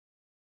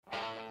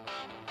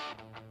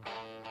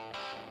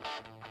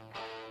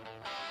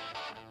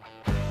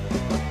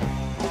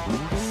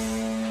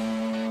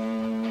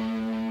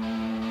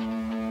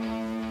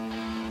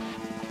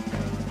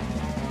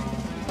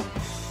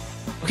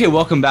Okay,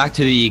 welcome back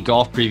to the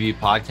Golf Preview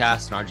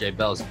Podcast and RJ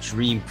Bell's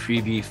Dream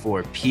Preview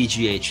for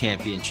PGA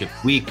Championship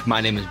Week. My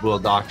name is Will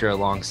Doctor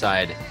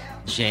alongside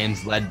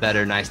James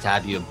Ledbetter. Nice to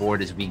have you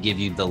aboard as we give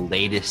you the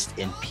latest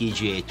in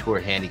PGA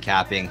Tour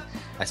handicapping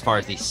as far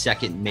as the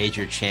second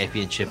major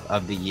championship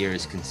of the year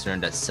is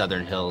concerned at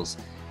Southern Hills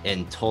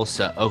in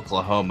Tulsa,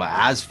 Oklahoma.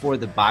 As for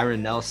the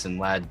Byron Nelson,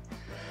 lad,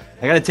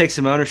 I got to take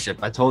some ownership.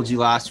 I told you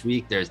last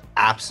week there's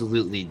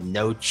absolutely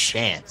no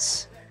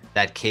chance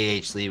that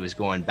KH Lee was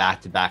going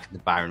back-to-back at the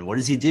Byron. What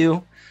does he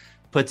do?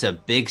 Puts a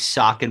big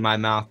sock in my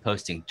mouth,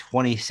 posting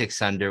 26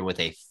 under with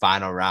a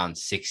final round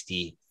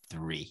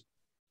 63.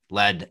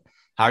 Led,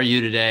 how are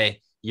you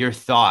today? Your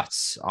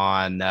thoughts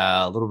on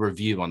a little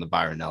review on the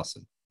Byron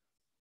Nelson?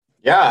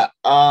 Yeah,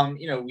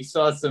 we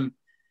saw some,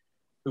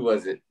 who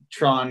was it?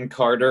 Tron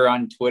Carter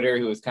on Twitter,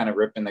 who was kind of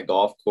ripping the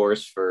golf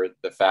course for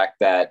the fact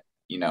that,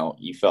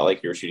 you felt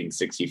like you were shooting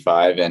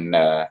 65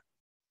 and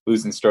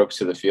losing strokes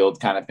to the field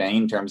kind of thing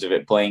in terms of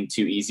it playing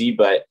too easy.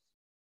 But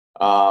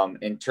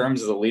in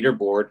terms of the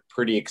leaderboard,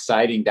 pretty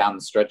exciting down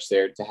the stretch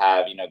there to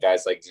have,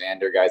 guys like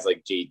Xander, guys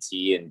like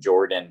JT and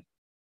Jordan.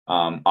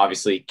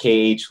 Obviously,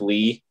 KH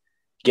Lee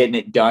getting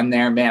it done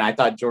there. Man, I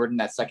thought Jordan,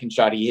 that second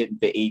shot he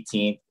hit the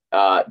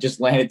 18th, just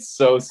landed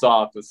so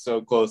soft, was so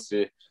close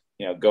to,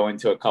 going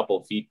to a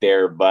couple feet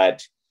there.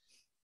 But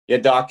yeah,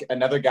 Doc,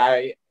 another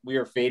guy we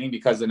were fading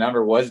because the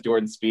number was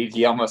Jordan Spieth.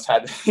 He almost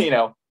had,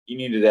 he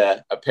needed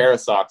a pair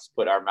of socks to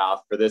put in our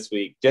mouth for this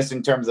week, just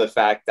in terms of the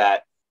fact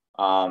that,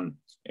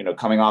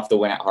 coming off the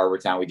win at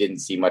Harbortown, we didn't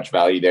see much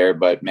value there.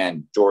 But,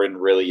 man, Jordan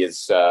really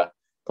is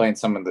playing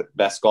some of the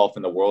best golf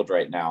in the world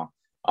right now.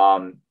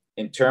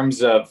 In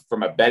terms of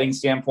from a betting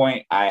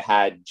standpoint, I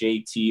had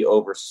JT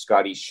over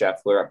Scotty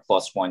Scheffler at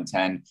plus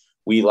 110.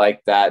 We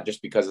like that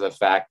just because of the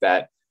fact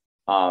that,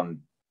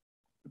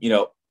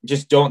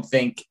 just don't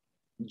think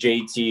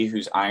JT,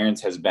 whose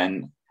irons have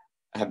been,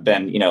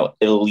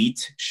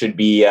 elite, should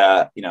be,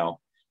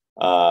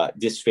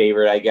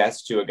 disfavored, I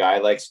guess, to a guy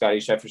like Scotty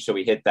Scheffler. So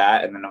we hit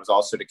that. And then I was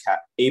also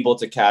able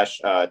to cash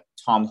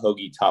Tom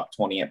Hoagie top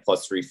 20 at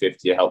plus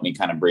 350 to help me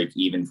kind of break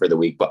even for the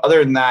week. But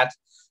other than that,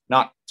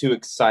 not too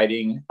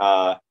exciting.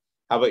 How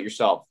about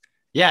yourself?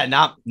 Yeah,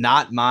 not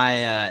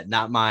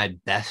my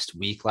best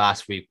week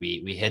last week.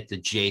 We hit the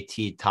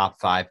JT top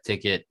 5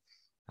 ticket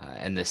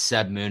and the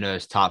Seb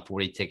Munoz top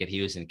 40 ticket.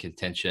 He was in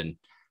contention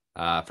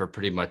for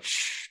pretty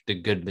much the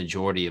good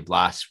majority of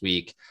last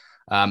week.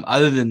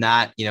 Other than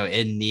that,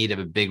 in need of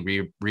a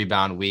big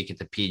rebound week at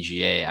the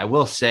PGA. I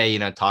will say,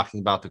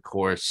 talking about the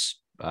course,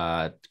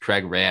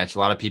 Craig Ranch, a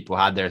lot of people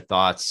had their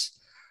thoughts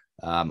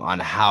on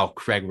how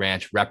Craig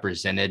Ranch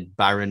represented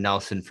Byron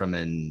Nelson from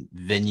a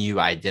venue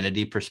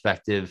identity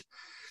perspective.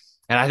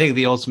 And I think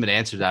the ultimate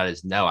answer to that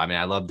is no. I mean,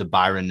 I love the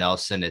Byron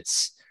Nelson.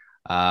 It's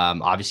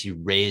obviously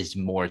raised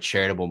more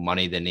charitable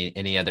money than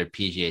any other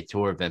PGA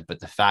Tour event. But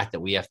the fact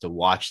that we have to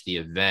watch the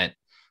event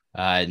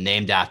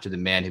named after the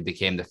man who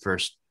became the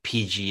first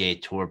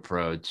PGA Tour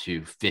pro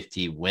to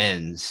 50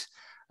 wins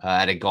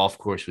at a golf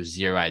course with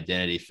zero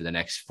identity for the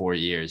next 4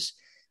 years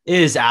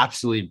is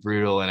absolutely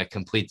brutal and a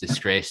complete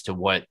disgrace to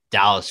what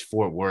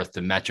Dallas-Fort Worth,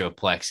 the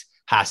Metroplex,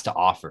 has to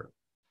offer.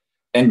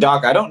 And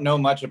Doc, I don't know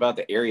much about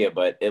the area,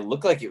 but it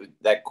looked like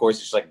that course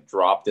just like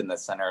dropped in the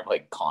center of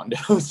like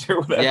condos or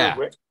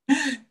whatever.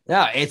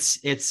 Yeah,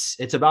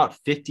 it's about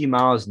 50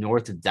 miles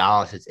north of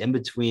Dallas. It's in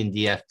between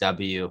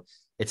DFW.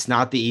 It's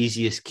not the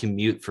easiest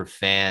commute for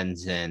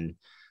fans. And,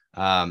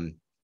 I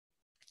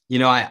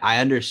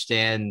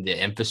understand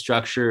the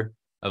infrastructure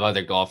of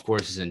other golf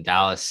courses in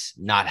Dallas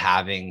not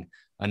having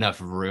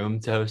enough room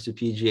to host a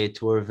PGA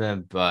Tour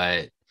event,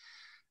 but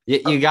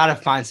you got to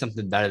find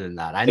something better than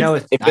that. I know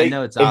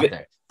it's out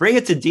there. Bring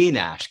it to D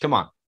Nash. Come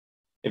on.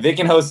 If they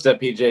can host a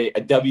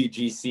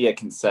WGC, a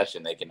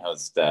concession, they can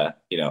host, an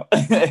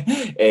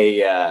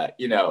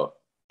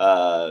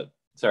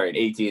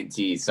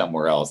AT&T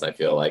somewhere else, I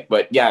feel like.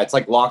 But yeah, it's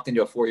like locked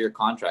into a 4-year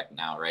contract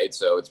now, right?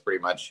 So it's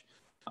pretty much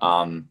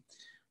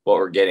what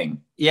we're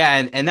getting.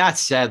 Yeah, and that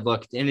said,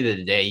 look, at the end of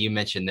the day, you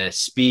mentioned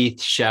this, Spieth,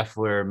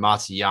 Scheffler,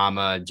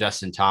 Matsuyama,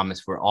 Justin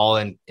Thomas, were all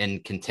in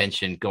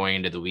contention going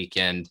into the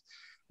weekend.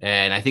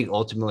 And I think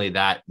ultimately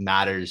that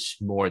matters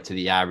more to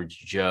the average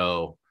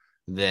Joe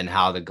than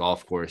how the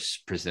golf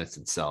course presents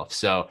itself.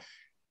 So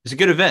it's a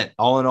good event.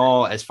 All in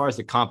all, as far as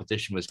the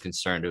competition was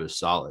concerned, it was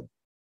solid.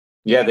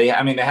 Yeah, they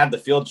had the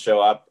field show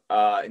up.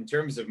 In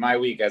terms of my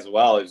week as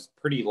well, it was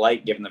pretty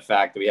light given the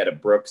fact that we had a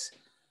Brooks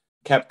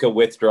Koepka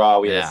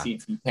withdrawal. We had a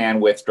CT Pan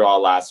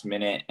withdrawal last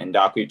minute. And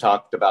Doc, we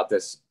talked about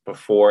this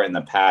before in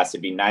the past.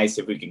 It'd be nice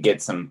if we could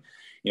get some,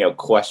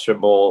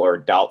 questionable or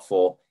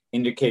doubtful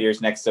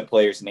indicators next to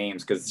players'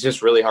 names, because it's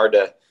just really hard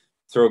to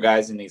throw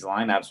guys in these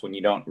lineups when you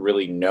don't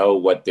really know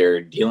what they're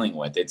dealing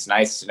with. It's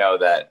nice to know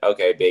that,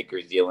 okay,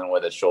 Baker's dealing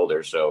with a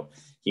shoulder, so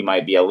he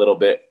might be a little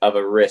bit of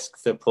a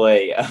risk to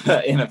play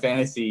in a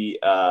fantasy,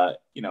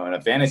 in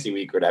a fantasy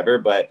week or whatever.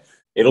 But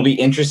it'll be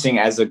interesting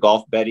as the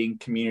golf betting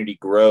community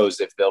grows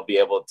if they'll be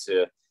able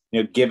to,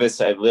 give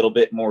us a little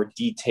bit more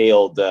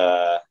detailed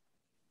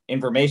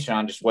information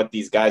on just what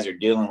these guys are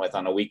dealing with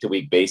on a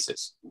week-to-week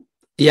basis.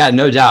 Yeah,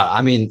 no doubt.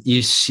 I mean,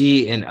 you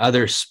see in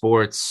other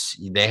sports,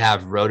 they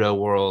have Roto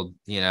World,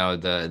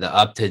 the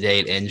up to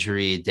date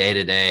injury day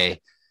to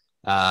day.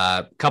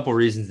 A couple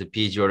reasons the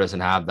PGA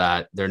doesn't have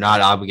that. They're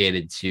not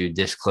obligated to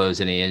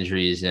disclose any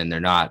injuries, and they're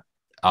not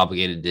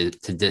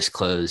obligated to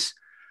disclose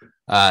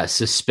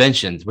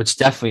suspensions, which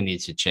definitely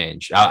needs to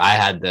change. I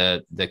had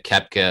the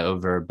Kepka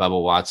over Bubba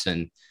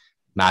Watson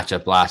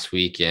matchup last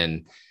week,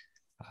 and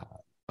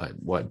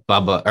what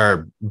Bubba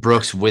or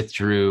Brooks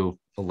withdrew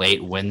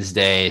late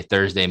Wednesday,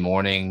 Thursday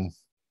morning.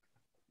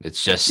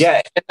 It's just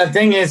Yeah, and the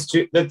thing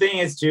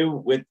is too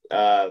with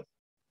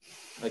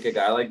like a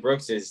guy like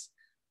Brooks is,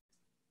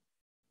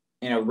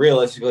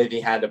 realistically, if he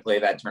had to play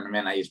that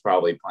tournament, he's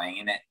probably playing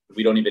in it.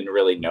 We don't even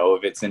really know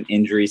if it's an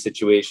injury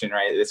situation,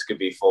 right? This could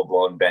be full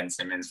blown Ben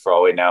Simmons for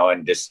all we know,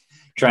 and just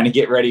trying to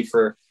get ready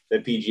for the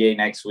PGA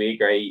next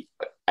week, right?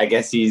 I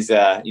guess he's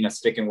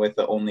sticking with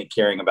the only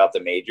caring about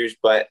the majors.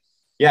 But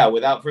yeah,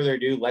 without further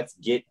ado, let's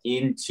get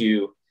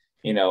into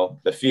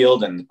the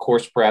field and the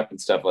course prep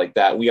and stuff like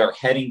that. We are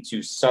heading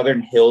to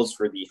Southern Hills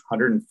for the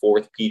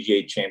 104th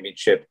PGA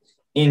Championship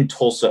in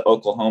Tulsa,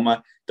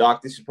 Oklahoma.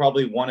 Doc, this is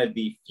probably one of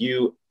the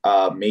few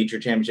major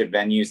championship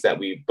venues that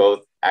we've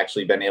both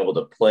actually been able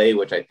to play,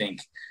 which I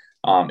think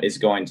is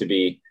going to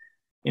be,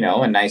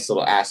 a nice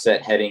little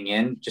asset heading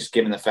in, just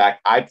given the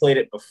fact I played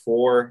it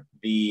before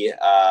the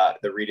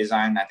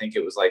redesign. I think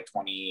it was like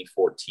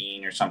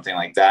 2014 or something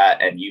like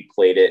that. And you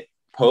played it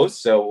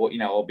post. So,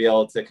 we'll be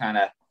able to kind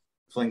of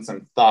fling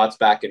some thoughts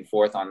back and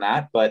forth on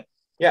that. But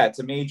yeah, it's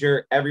a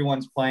major.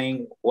 Everyone's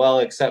playing well,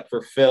 except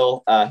for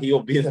Phil. He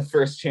will be the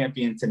first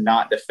champion to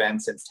not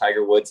defend since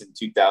Tiger Woods in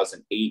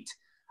 2008.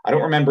 I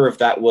don't remember if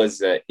that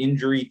was an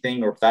injury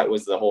thing or if that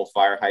was the whole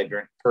fire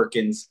hydrant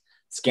Perkins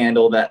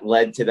scandal that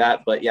led to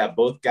that. But yeah,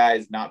 both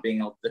guys not being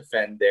able to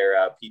defend their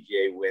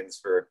PGA wins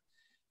for,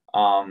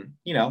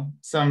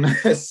 some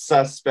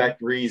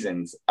suspect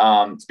reasons.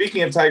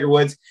 Speaking of Tiger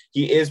Woods,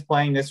 he is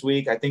playing this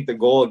week. I think the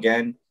goal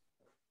again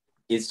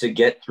is to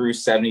get through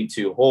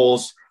 72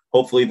 holes.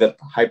 Hopefully the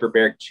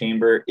hyperbaric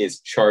chamber is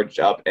charged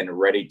up and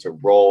ready to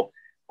roll.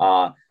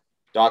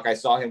 Doc, I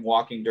saw him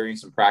walking during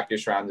some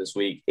practice rounds this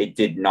week. It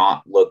did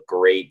not look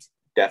great.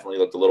 Definitely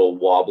looked a little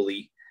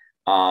wobbly.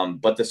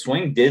 But the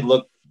swing did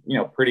look,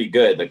 pretty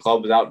good. The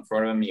club was out in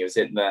front of him. He was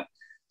hitting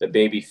the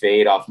baby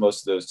fade off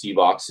most of those tee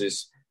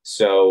boxes.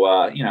 So,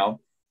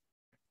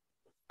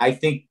 I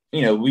think,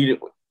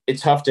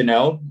 it's tough to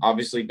know.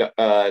 Obviously,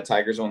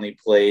 Tiger's only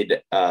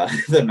played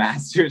the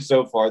Masters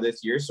so far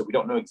this year, so we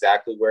don't know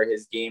exactly where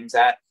his game's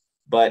at.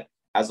 But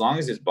as long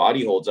as his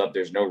body holds up,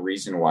 there's no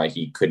reason why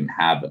he couldn't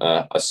have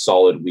a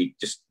solid week.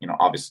 Just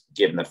obviously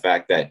given the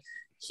fact that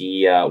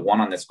he won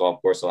on this golf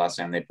course the last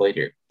time they played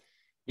here.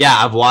 Yeah,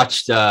 I've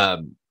watched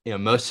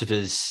most of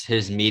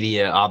his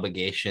media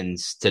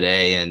obligations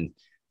today, and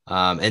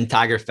in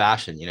Tiger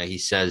fashion, he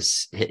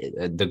says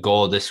the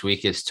goal this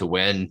week is to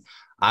win.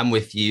 I'm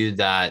with you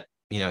that.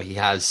 He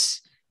has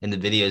in the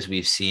videos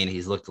we've seen,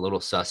 he's looked a little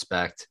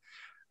suspect.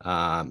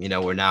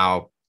 We're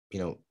now,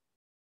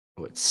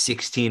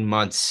 16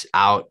 months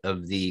out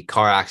of the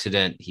car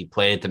accident. He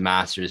played at the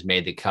Masters,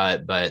 made the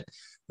cut, but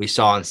we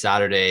saw on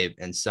Saturday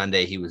and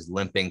Sunday he was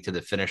limping to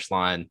the finish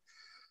line.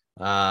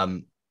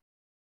 I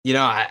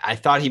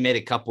thought he made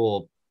a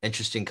couple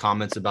interesting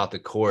comments about the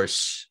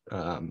course.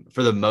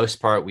 For the most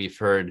part, we've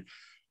heard,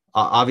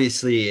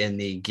 obviously, in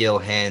the Gil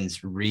Hands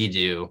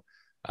redo.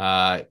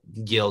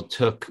 Gil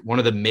took one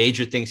of the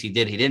major things he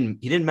did. He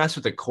didn't mess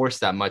with the course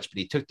that much, but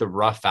he took the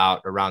rough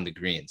out around the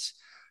greens.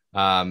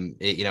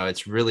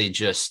 It's really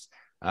just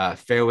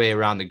fairway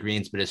around the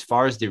greens. But as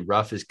far as the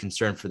rough is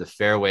concerned for the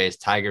fairways,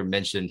 Tiger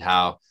mentioned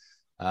how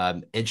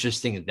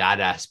interesting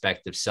that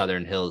aspect of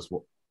Southern Hills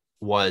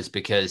was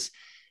because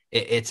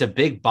it's a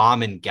big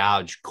bomb and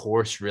gouge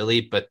course,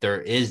 really. But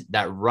there is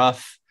that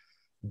rough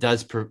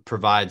does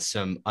provide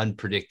some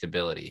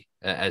unpredictability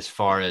as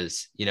far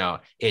as,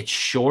 it's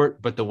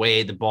short, but the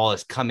way the ball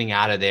is coming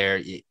out of there,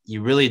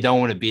 you really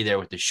don't want to be there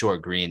with the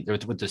short green,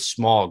 with the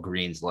small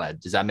greens led.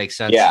 Does that make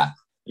sense? Yeah.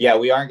 Yeah.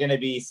 We aren't going to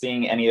be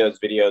seeing any of those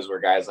videos where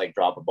guys like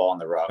drop a ball in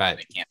the rough and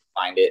they can't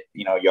find it,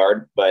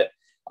 yard, but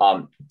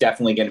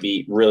definitely going to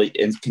be really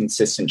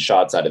inconsistent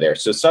shots out of there.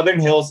 So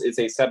Southern Hills is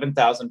a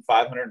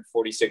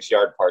 7,546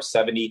 yard par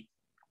 70.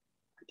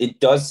 It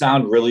does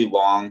sound really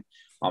long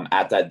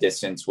at that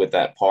distance with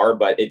that par,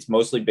 but it's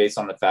mostly based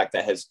on the fact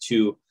that it has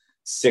two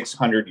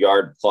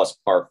 600-yard plus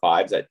par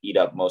fives that eat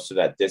up most of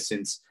that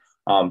distance.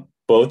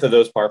 Both of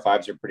those par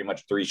fives are pretty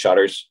much three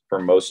shutters for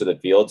most of the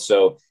field.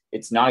 So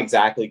it's not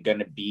exactly going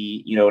to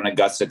be, an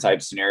Augusta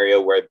type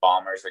scenario where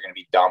bombers are going to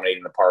be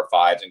dominating the par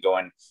fives and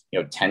going,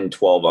 10,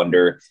 12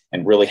 under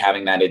and really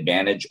having that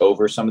advantage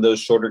over some of those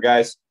shorter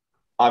guys.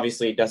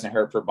 Obviously, it doesn't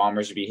hurt for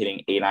bombers to be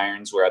hitting 8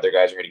 irons where other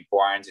guys are hitting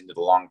 4 irons into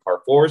the long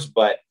par fours,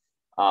 but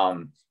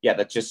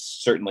that's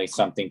just certainly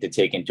something to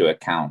take into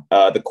account.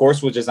 The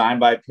course was designed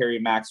by Perry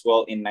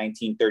Maxwell in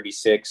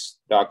 1936.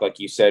 Doc, like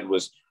you said,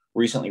 was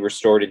recently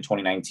restored in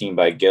 2019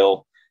 by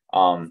Gil.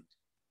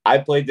 I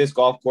played this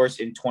golf course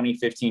in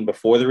 2015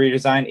 before the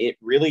redesign. It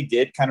really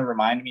did kind of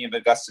remind me of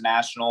Augusta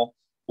National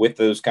with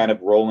those kind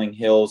of rolling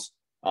hills.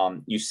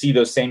 You see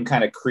those same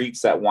kind of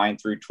creeks that wind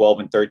through 12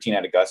 and 13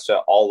 at Augusta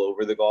all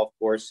over the golf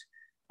course.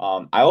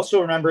 I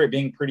also remember it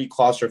being pretty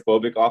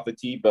claustrophobic off the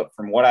tee, but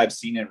from what I've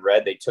seen and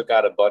read, they took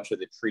out a bunch of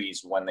the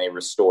trees when they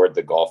restored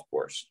the golf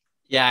course.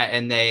 Yeah,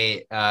 and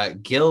they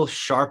Gil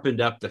sharpened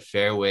up the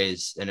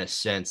fairways in a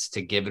sense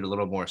to give it a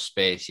little more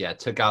space. Yeah,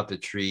 took out the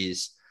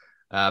trees.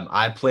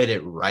 I played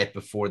it right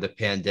before the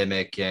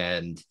pandemic,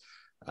 and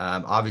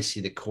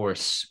obviously the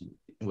course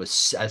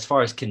was, as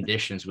far as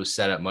conditions, was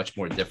set up much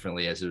more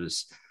differently, as it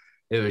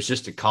was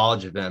just a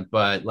college event.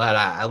 But lad,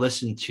 I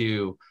listened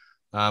to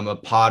a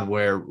pod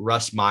where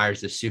Russ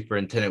Myers, the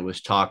superintendent,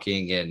 was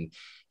talking, and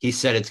he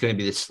said it's going to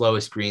be the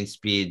slowest green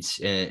speeds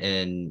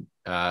in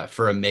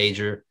for a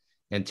major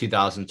in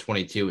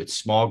 2022. It's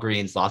small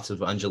greens, lots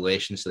of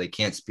undulation, so they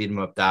can't speed them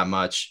up that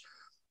much.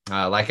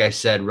 Like I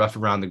said, rough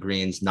around the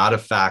greens, not a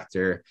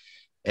factor.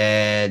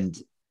 And,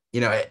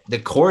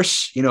 the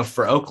course,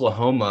 for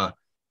Oklahoma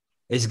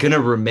is going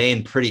to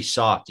remain pretty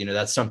soft.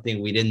 That's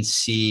something we didn't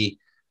see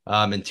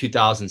in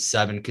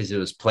 2007 because it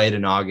was played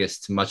in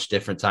August, much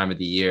different time of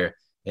the year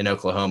in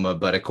Oklahoma.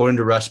 But according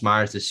to Russ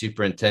Myers, the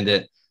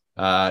superintendent,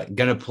 going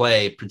to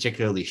play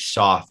particularly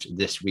soft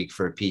this week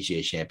for a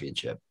PGA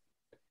championship.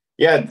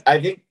 Yeah, I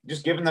think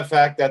just given the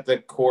fact that the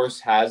course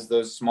has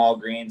those small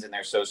greens and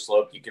they're so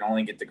sloped, you can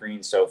only get the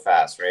greens so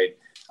fast, right?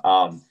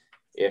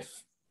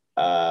 If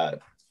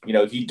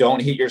you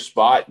don't hit your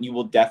spot, you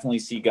will definitely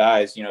see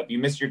guys, if you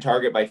miss your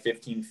target by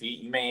 15 feet,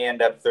 you may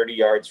end up 30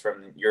 yards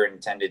from your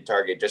intended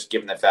target, just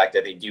given the fact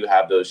that they do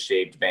have those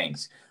shaved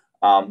banks.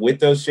 With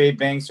those shaved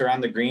banks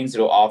around the greens,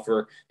 it'll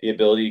offer the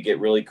ability to get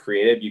really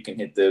creative. You can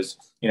hit those,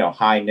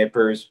 high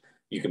nippers.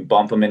 You can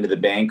bump them into the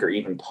bank or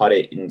even putt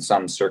it in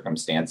some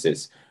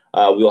circumstances.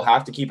 We'll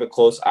have to keep a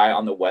close eye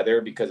on the weather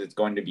because it's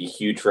going to be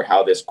huge for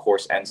how this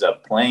course ends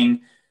up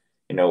playing.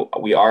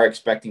 We are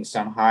expecting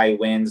some high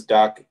winds,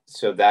 Duck,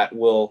 so that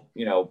will,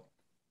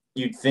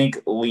 you'd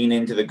think lean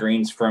into the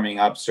greens firming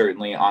up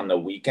certainly on the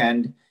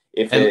weekend.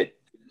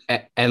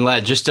 And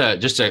Led, just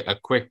a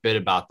quick bit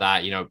about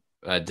that,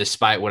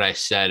 despite what I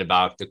said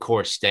about the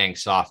course staying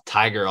soft,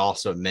 Tiger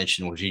also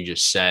mentioned what you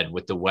just said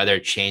with the weather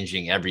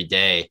changing every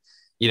day.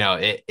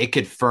 It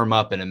could firm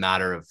up in a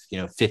matter of,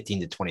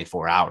 15 to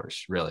 24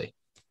 hours, really.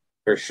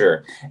 For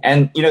sure.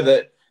 And,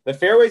 the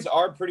fairways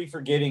are pretty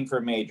forgiving for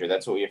a major.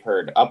 That's what we've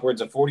heard.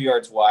 Upwards of 40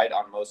 yards wide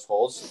on most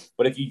holes.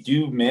 But if you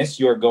do miss,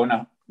 you're going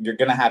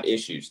to have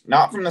issues.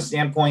 Not from the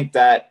standpoint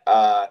that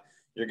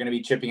you're going to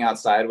be chipping out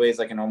sideways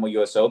like a normal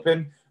U.S.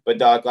 Open. But,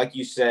 Doc, like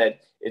you said,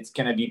 it's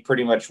going to be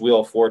pretty much Wheel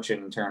of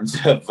Fortune in terms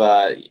of,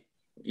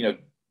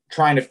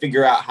 trying to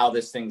figure out how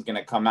this thing's going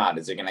to come out.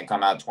 Is it going to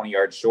come out 20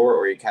 yards short,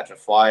 or you catch a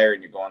flyer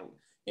and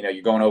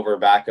you're going over the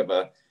back of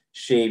a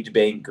shaved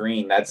bank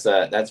green?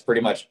 That's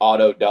pretty much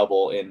auto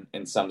double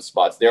in some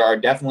spots. There are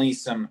definitely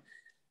some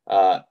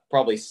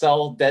probably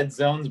sell dead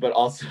zones, but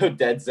also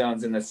dead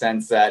zones in the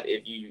sense that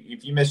if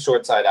you miss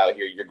short side out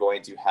here, you're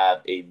going to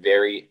have a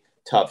very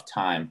tough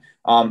time.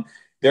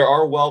 There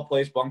are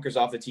well-placed bunkers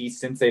off the tee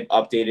since they've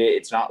updated it.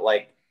 It's not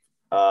like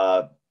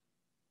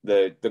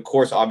the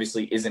course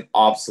obviously isn't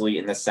obsolete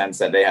in the sense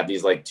that they have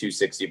these like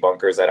 260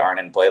 bunkers that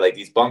aren't in play. Like,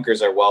 these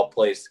bunkers are well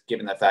placed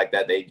given the fact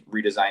that they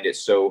redesigned it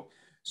so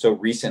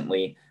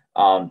recently.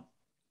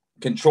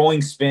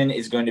 Controlling spin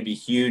is going to be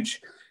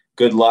huge.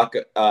 Good luck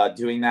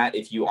doing that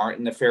if you aren't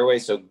in the fairway.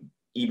 So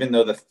even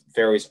though the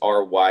fairways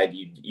are wide,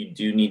 you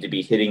do need to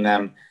be hitting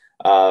them.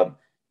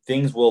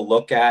 Things we'll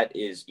look at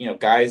is,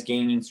 guys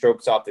gaining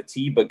strokes off the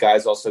tee, but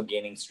guys also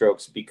gaining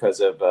strokes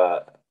because of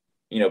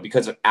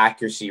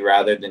accuracy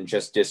rather than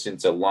just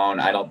distance alone.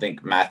 I don't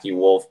think Matthew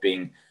Wolff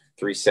being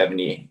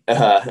 370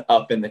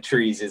 up in the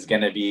trees is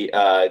going to be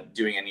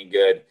doing any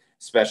good,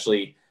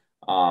 especially,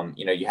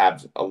 you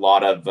have a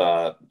lot of,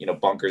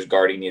 bunkers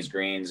guarding these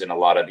greens and a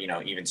lot of,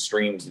 even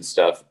streams and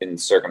stuff in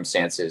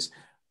circumstances.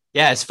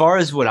 Yeah, as far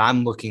as what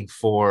I'm looking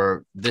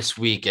for this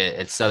week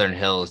at Southern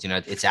Hills,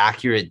 it's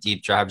accurate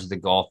deep drives of the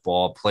golf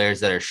ball, players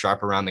that are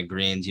sharp around the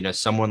greens,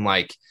 someone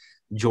like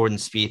Jordan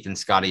Spieth and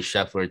Scotty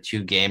Scheffler,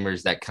 two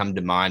gamers that come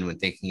to mind when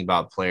thinking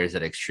about players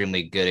that are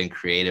extremely good and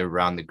creative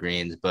around the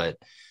greens. But,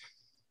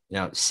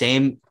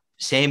 same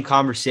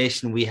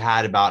conversation we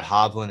had about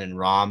Hovland and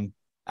Rahm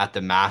at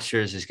the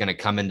Masters is going to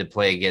come into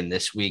play again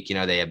this week.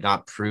 They have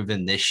not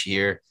proven this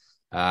year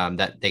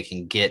that they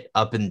can get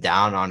up and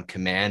down on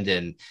command.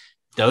 And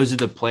those are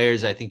the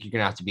players I think you're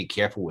going to have to be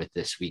careful with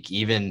this week,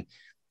 even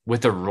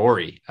with a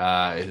Rory,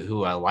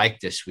 who I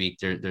like this week.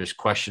 There's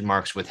question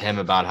marks with him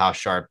about how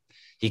sharp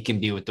he can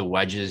be with the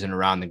wedges and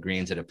around the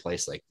greens at a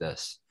place like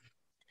this.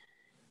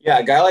 Yeah,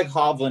 a guy like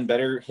Hovland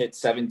better hit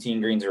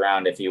 17 greens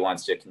around if he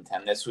wants to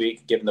contend this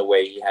week, given the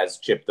way he has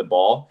chipped the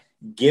ball.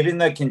 Given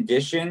the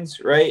conditions,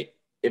 right,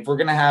 if we're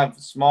going to have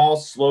small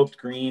sloped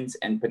greens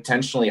and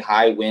potentially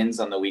high winds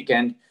on the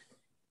weekend,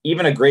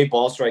 even a great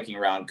ball striking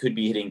round could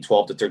be hitting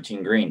 12 to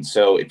 13 greens.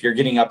 So if you're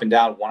getting up and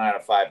down 1 out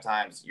of 5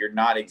 times, you're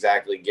not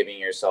exactly giving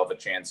yourself a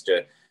chance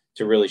to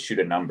really shoot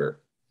a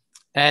number.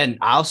 And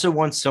I also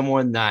want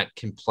someone that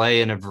can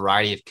play in a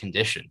variety of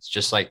conditions.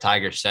 Just like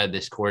Tiger said,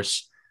 this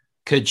course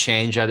could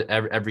change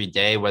every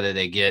day, whether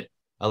they get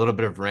a little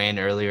bit of rain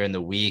earlier in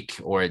the week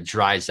or it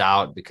dries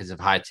out because of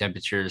high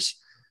temperatures.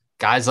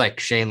 Guys like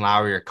Shane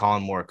Lowry or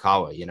Colin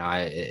Morikawa,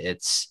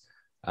 it's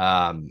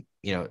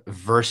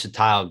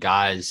versatile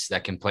guys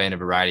that can play in a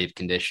variety of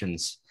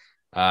conditions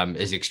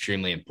is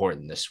extremely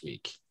important this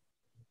week.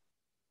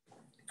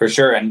 For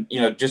sure. And,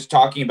 just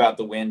talking about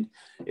the wind,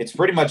 it's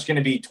pretty much going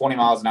to be 20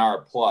 miles an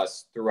hour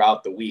plus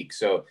throughout the week.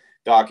 So,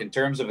 Doc, in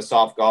terms of a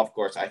soft golf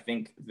course, I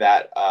think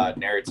that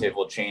narrative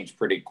will change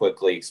pretty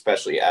quickly,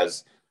 especially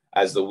as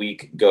the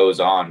week goes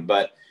on.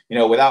 But,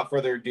 without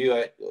further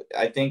ado,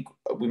 I think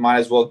we might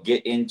as well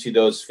get into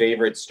those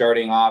favorites,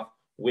 starting off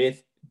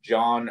with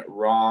Jon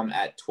Rahm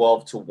at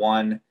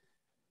 12-1.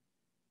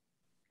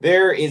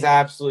 There is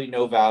absolutely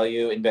no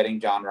value in betting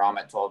Jon Rahm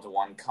at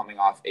 12-1 coming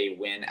off a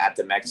win at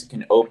the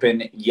Mexican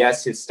Open.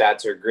 Yes, his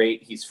stats are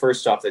great. He's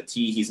first off the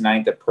tee. He's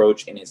ninth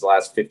approach in his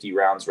last 50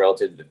 rounds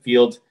relative to the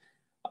field.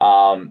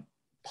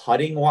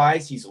 Putting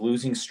wise, he's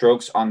losing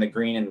strokes on the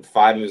green in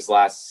 5 of his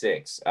last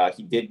 6.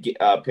 He did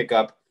pick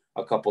up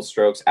a couple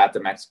strokes at the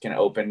Mexican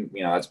Open.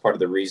 That's part of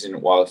the reason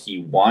why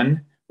he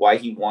won.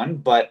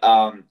 But,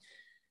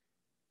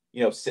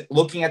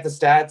 looking at the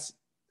stats,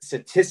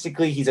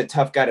 statistically, he's a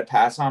tough guy to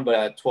pass on, but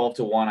at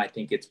 12-1, I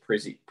think it's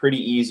pretty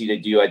easy to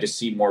do. I just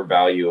see more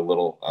value a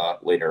little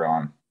later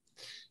on.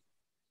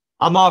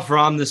 I'm off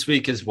Rahm this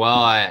week as well.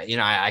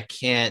 I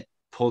can't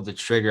pull the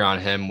trigger on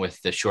him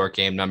with the short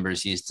game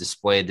numbers he's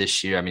displayed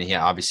this year. I mean,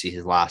 obviously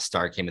his last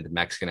start came at the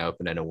Mexican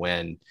Open and a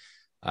win.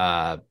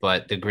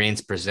 But the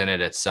greens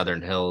presented at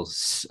Southern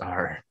Hills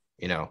are,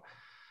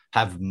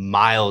 have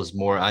miles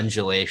more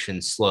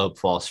undulation, slope,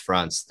 false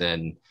fronts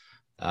than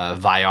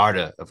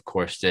Vallarta, of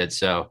course, did.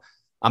 So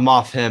I'm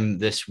off him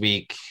this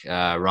week.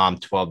 Rahm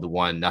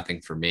 12-1, nothing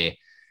for me.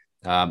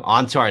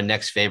 On to our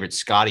next favorite,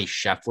 Scotty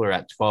Scheffler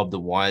at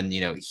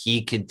 12-1.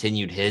 He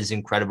continued his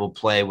incredible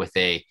play with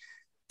a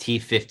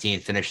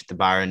T15 finish at the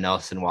Byron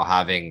Nelson while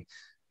having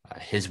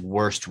his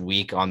worst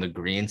week on the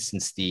green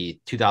since the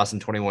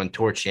 2021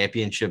 Tour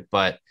Championship.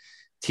 But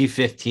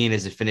T15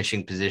 is a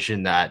finishing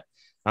position that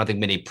I don't think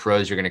many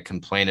pros are going to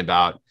complain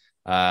about.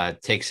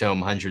 Takes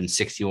home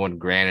 161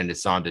 grand and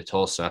it's on to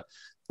Tulsa.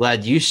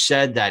 Vlad, you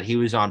said that he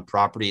was on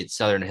property at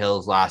Southern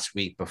Hills last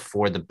week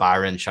before the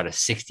Byron shot a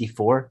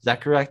 64. Is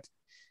that correct?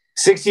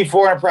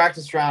 64 in a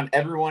practice round,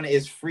 everyone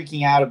is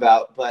freaking out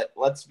about, but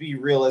let's be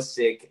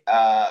realistic.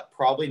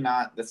 Probably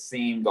not the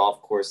same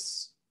golf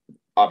course,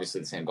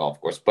 obviously the same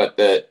golf course, but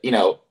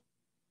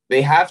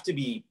they have to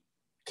be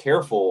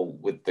careful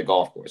with the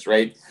golf course,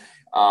 right?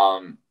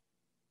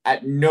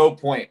 At no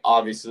point,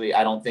 obviously,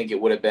 I don't think it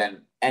would have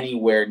been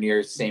anywhere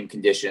near same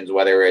conditions,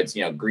 whether it's,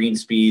 green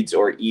speeds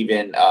or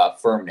even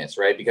firmness,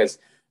 right? Because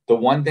the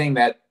one thing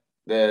that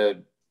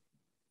the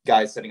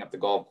guys setting up the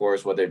golf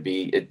course, whether it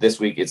be this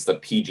week, it's the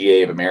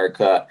PGA of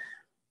America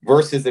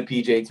versus the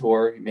PGA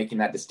Tour, making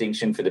that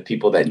distinction for the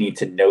people that need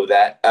to know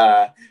that.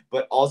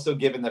 But also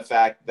given the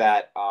fact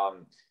that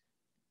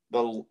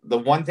the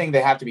one thing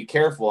they have to be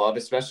careful of,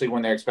 especially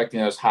when they're expecting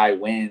those high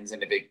winds,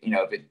 and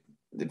if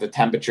the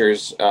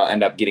temperatures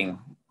end up getting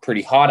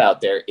pretty hot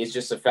out there, is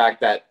just the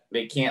fact that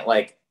they can't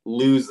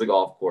lose the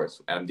golf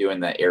course. I'm doing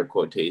the air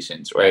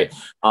quotations, right?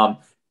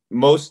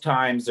 Most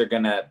times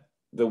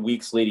the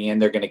weeks leading in,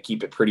 they're going to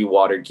keep it pretty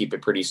watered, keep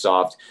it pretty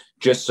soft,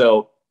 just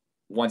so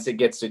once it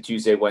gets to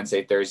Tuesday,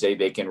 Wednesday, Thursday,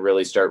 they can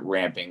really start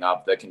ramping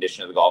up the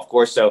condition of the golf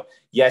course. So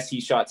yes,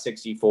 he shot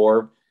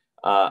 64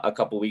 a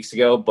couple weeks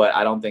ago, but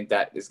I don't think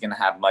that is going to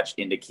have much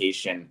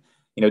indication,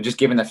 just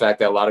given the fact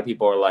that a lot of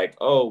people are like,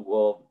 oh,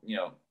 well,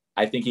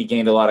 I think he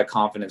gained a lot of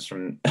confidence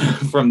from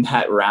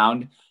that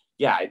round.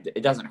 Yeah,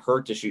 it doesn't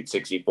hurt to shoot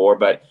 64,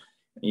 but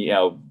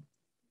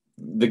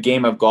the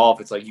game of golf,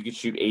 it's like you could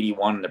shoot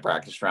 81 in the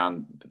practice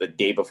round the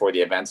day before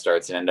the event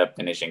starts and end up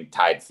finishing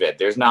tied fifth.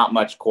 There's not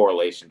much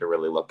correlation to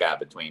really look at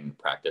between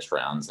practice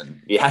rounds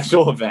and the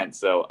actual event.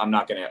 So I'm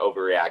not going to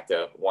overreact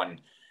to one.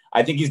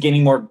 I think he's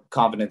gaining more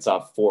confidence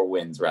off 4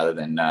 wins rather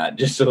than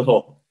just a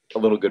little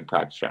good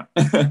practice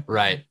round.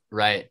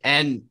 Right.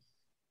 And,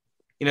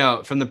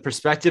 from the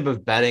perspective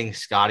of betting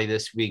Scotty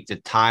this week, the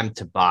time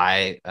to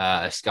buy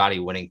a Scotty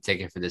winning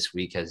ticket for this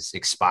week has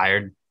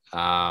expired.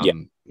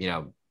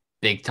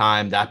 Big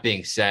time. That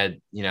being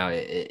said,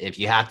 if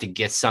you have to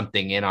get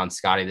something in on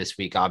Scotty this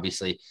week,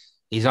 obviously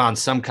he's on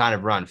some kind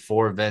of run.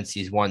 4 events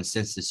he's won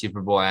since the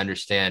Super Bowl. I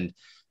understand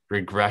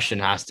regression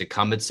has to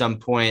come at some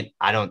point.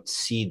 I don't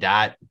see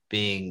that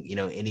being,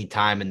 any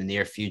time in the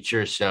near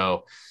future.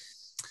 So,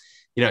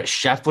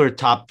 Scheffler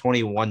top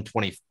 20,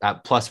 120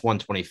 plus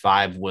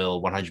 125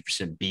 will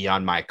 100% be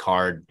on my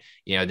card.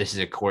 This is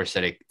a course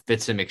that it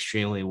fits him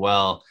extremely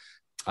well.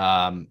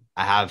 I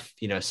have,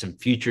 some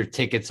future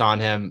tickets on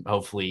him.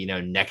 Hopefully,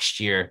 next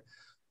year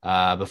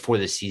before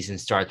the season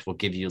starts, we'll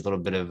give you a little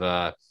bit of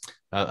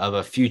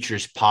a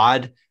futures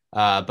pod.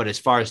 But as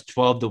far as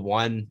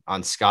 12-1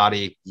 on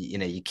Scotty,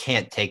 you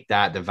can't take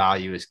that. The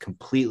value is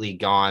completely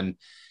gone.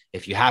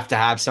 If you have to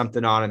have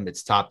something on him,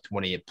 it's top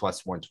 20 at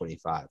plus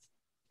 125.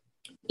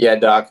 Yeah,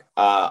 Doc,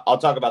 I'll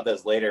talk about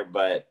this later,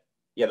 but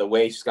yeah, the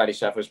way Scotty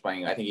Scheffler's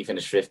playing, I think he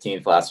finished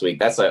 15th last week.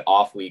 That's an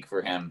off week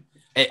for him.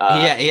 He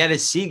had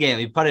his C game.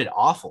 He putted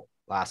awful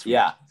last week.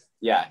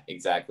 Yeah,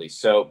 exactly.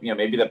 So,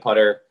 maybe the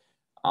putter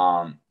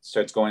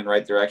starts going the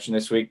right direction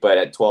this week, but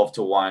at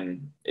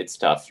 12-1, it's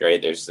tough,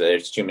 right?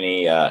 There's too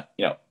many,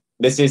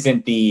 this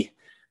isn't the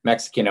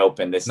Mexican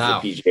Open. This is the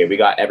PGA. We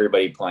got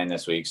everybody playing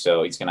this week,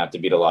 so he's going to have to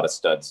beat a lot of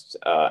studs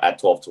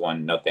at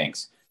 12-1. No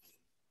thanks.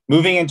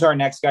 Moving into our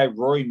next guy,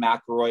 Rory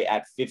McIlroy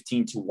at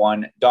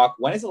 15-1. Doc,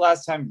 when is the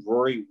last time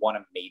Rory won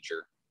a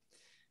major?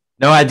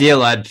 No idea,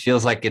 lad.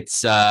 Feels like it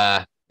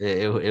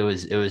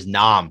was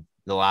Nam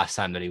the last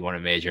time that he won a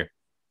major.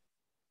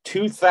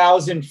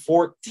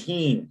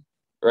 2014,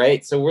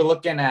 right? So we're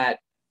looking at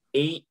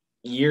 8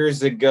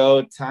 years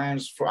ago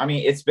times 4. I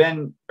mean, it's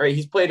been right.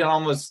 He's played in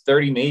almost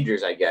 30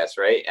 majors, I guess,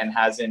 right? And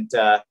hasn't.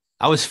 I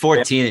was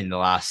 14 the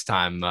last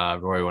time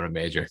Rory won a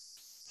major.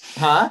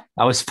 Huh?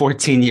 I was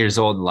 14 years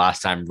old the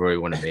last time Rory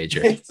won a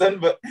major. I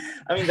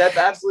mean, that's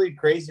absolutely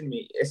crazy to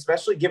me,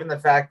 especially given the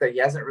fact that he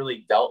hasn't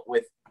really dealt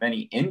with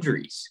many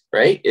injuries,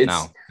 right?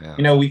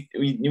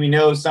 We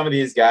know some of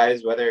these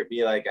guys, whether it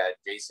be like a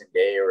Jason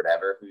Day or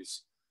whatever,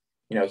 who's,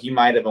 he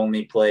might have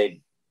only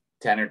played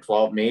 10 or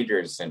 12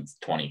 majors since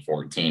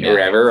 2014 or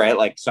whatever, right?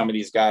 Like some of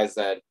these guys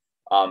that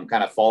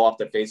kind of fall off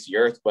the face of the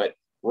earth, but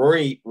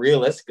Rory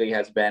realistically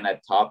has been a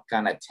top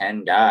kind of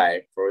 10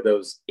 guy for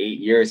those 8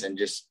 years, and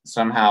just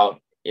somehow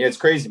it's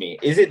crazy to me.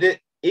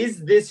 Is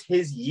this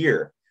his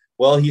year?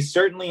 Well, he's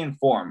certainly in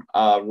form.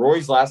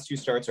 Rory's last 2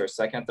 starts are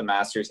second at the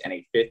Masters and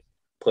a 5th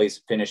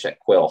place finish at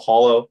Quail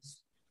Hollow.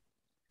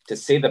 To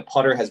say the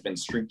putter has been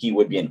streaky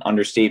would be an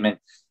understatement.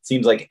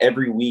 Seems like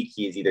every week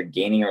he is either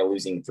gaining or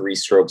losing 3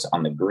 strokes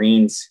on the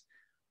greens.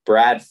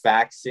 Brad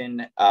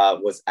Faxon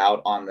was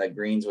out on the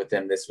greens with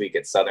him this week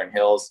at Southern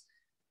Hills.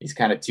 He's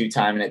kind of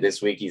 2-timing it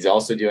this week. He's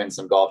also doing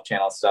some Golf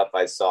Channel stuff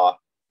I saw.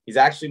 He's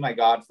actually my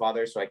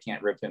godfather, so I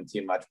can't rip him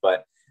too much.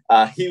 But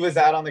he was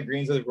out on the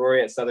greens with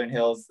Rory at Southern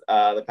Hills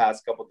the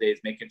past couple of days,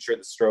 making sure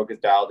the stroke is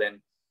dialed in.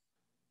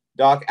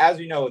 Doc, as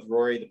we know with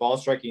Rory, the ball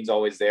striking is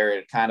always there.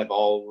 It kind of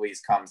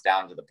always comes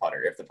down to the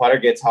putter. If the putter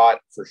gets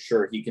hot, for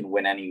sure, he can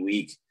win any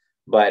week.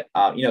 But,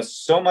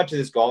 so much of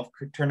this golf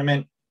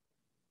tournament,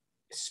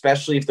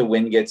 especially if the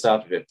wind gets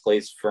up, if it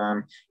plays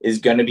firm, is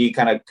going to be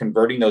kind of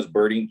converting those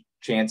birdie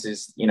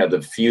chances,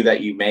 the few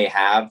that you may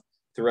have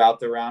throughout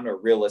the round are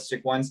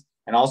realistic ones,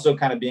 and also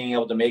kind of being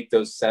able to make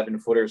those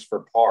 7-footers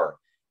for par.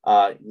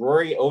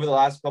 Rory, over the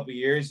last couple of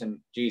years, and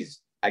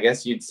I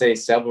guess you'd say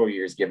several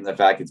years, given the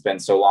fact it's been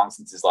so long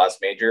since his last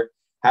major,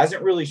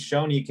 hasn't really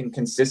shown he can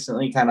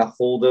consistently kind of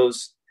hold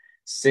those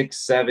 6,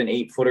 7,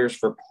 8-footers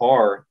for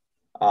par,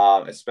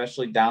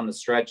 especially down the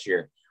stretch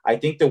here. I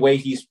think the way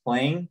he's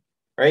playing,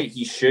 right,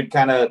 he should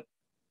kind of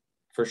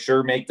for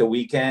sure make the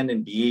weekend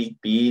and be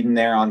in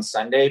there on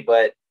Sunday.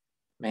 But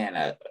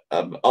man,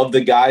 of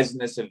the guys in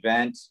this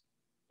event,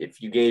 if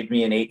you gave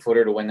me an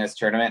 8-footer to win this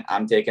tournament,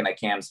 I'm taking a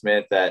Cam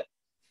Smith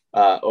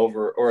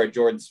over, or a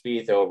Jordan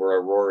Spieth over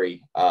a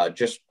Rory. I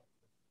don't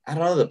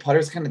know. The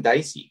putter's kind of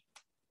dicey.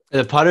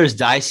 The putter's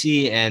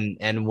dicey,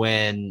 and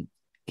when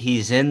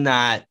he's in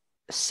that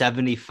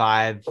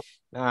 65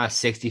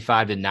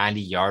 to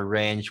 90 yard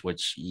range,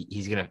 which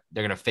they're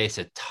gonna face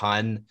a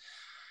ton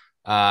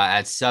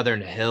at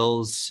Southern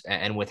Hills,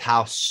 and with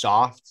how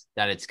soft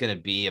that it's going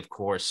to be, of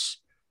course,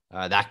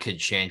 that could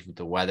change with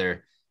the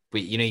weather.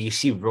 But, you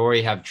see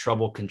Rory have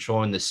trouble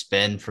controlling the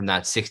spin from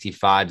that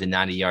 65 to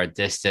 90 yard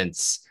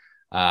distance.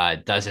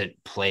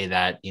 Doesn't play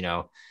that,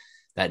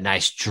 that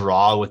nice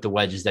draw with the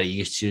wedges that he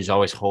used to. He's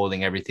always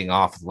holding everything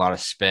off with a lot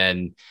of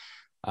spin.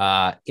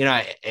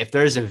 If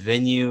there's a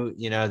venue,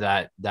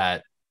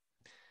 that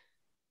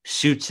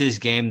suits his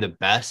game the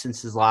best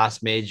since his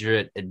last major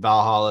at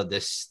Valhalla,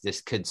 this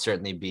could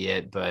certainly be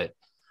it. But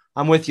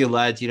I'm with you,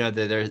 Led.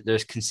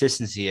 There's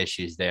consistency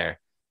issues there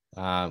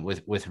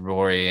with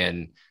Rory,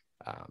 and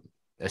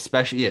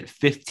especially at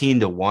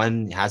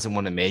 15-1, he hasn't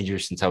won a major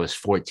since I was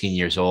 14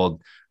 years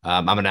old.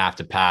 I'm gonna have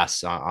to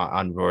pass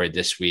on Rory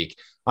this week.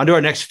 On to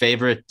our next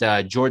favorite,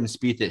 Jordan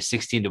Spieth at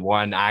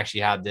 16-1. I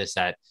actually have this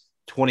at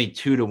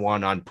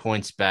 22-1 on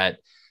PointsBet.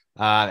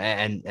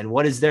 And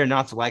what is there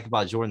not to like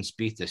about Jordan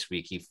Spieth this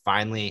week? He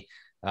finally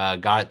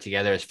got it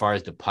together as far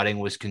as the putting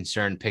was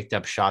concerned, picked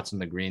up shots on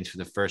the greens for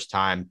the first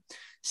time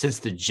since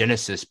the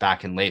Genesis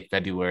back in late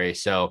February.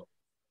 So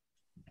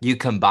you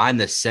combine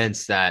the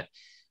sense that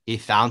he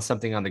found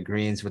something on the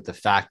greens with the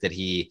fact that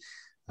he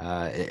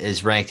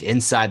is ranked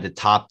inside the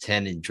top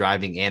 10 in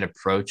driving and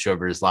approach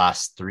over his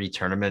last 3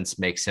 tournaments,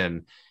 makes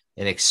him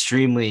an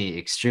extremely,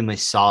 extremely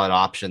solid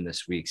option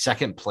this week.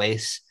 Second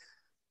place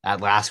at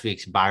last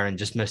week's Byron,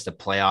 just missed a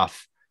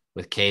playoff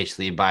with KH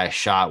Lee by a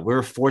shot. We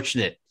were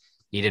fortunate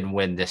he didn't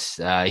win this.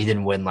 He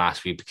didn't win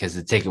last week because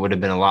the ticket would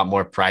have been a lot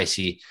more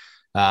pricey.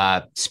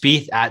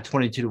 Spieth at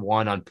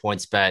 22-1 on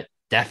PointsBet,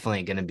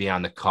 definitely going to be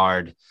on the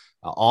card.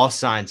 All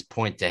signs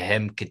point to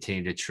him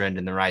continue to trend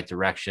in the right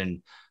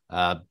direction,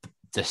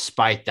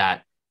 despite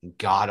that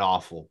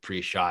god-awful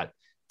pre-shot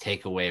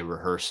takeaway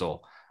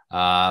rehearsal.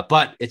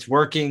 But it's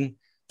working.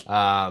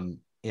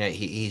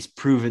 he's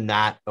proven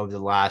that over the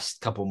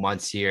last couple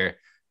months here.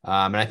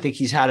 And I think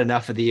he's had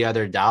enough of the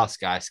other Dallas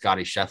guy,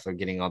 Scotty Scheffler,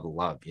 getting all the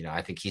love.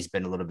 I think he's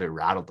been a little bit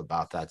rattled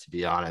about that, to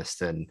be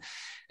honest. And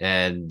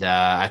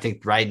I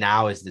think right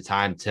now is the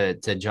time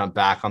to jump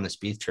back on the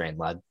Spieth train,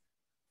 Led.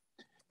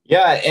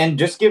 Yeah, and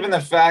just given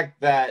the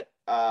fact that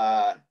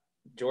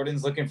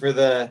Jordan's looking for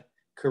the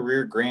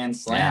career Grand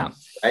Slam,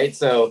 right?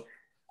 So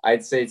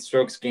I'd say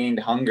strokes gained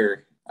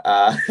hunger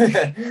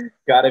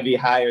got to be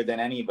higher than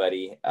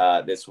anybody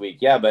this week.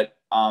 Yeah, but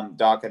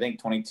Doc, I think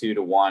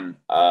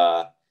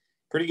 22-1,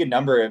 pretty good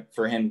number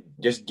for him,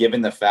 just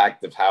given the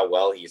fact of how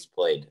well he's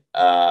played.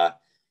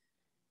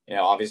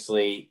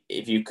 Obviously,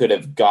 if you could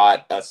have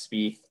got a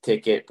Spieth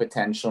ticket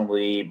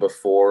potentially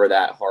before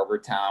that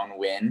Harbortown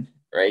win,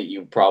 right,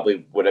 you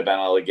probably would have been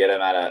able to get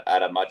him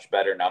at a much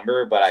better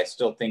number. But I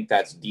still think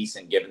that's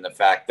decent given the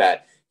fact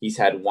that he's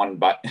had one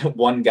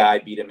guy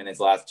beat him in his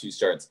last 2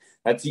 starts.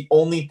 That's the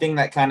only thing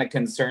that kind of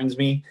concerns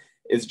me,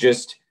 is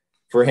just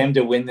for him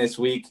to win this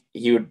week,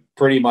 he would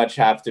pretty much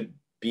have to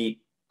beat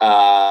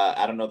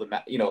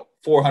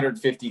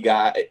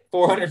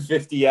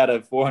 450 out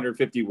of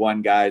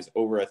 451 guys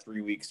over a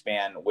 3-week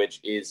span, which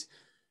is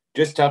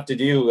just tough to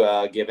do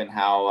given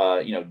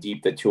how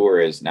deep the tour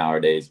is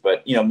nowadays.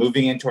 But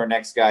moving into our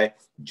next guy,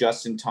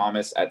 Justin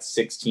Thomas at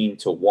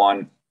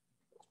 16-1,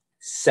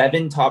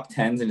 7 top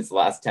 10s in his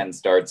last 10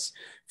 starts.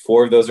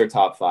 4 of those are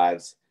top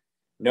 5s.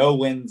 No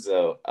wins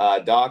though.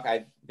 Doc,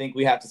 I think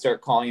we have to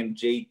start calling him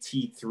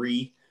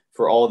JT3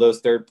 for all those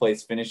third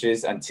place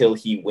finishes until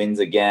he wins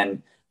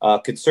again.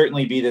 Could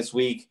certainly be this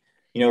week.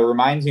 It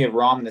reminds me of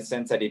Rahm in the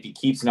sense that if he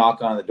keeps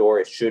knocking on the door,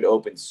 it should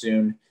open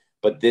soon.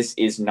 But this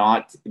is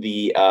not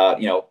the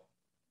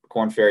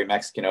Korn Ferry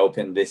Mexican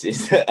Open. This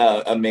is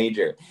a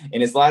major.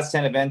 In his last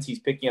 10 events, he's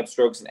picking up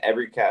strokes in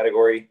every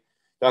category.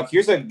 Doc,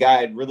 here's a guy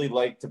I'd really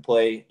like to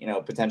play,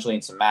 potentially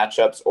in some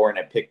matchups or in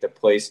a pick to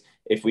place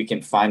if we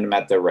can find him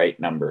at the right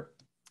number.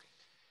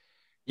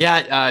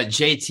 Yeah,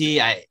 JT,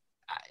 I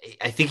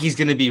think he's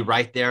going to be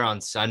right there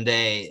on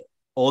Sunday.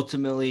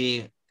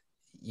 Ultimately,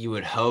 you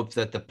would hope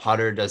that the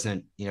putter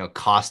doesn't,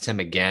 cost him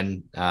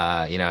again.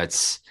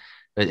 It's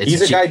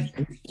he's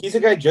a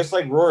guy just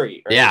like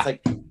Rory, right? Yeah. It's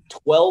like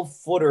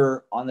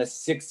 12-footer on the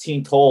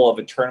 16th hole of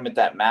a tournament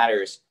that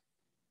matters.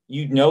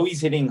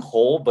 He's hitting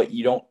hole, but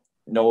you don't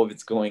know if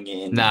it's going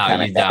in.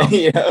 No,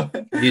 you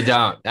don't. You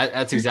don't.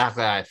 That's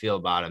exactly how I feel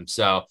about him.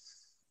 So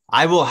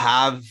I will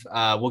have,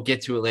 we'll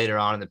get to it later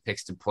on in the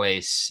picks to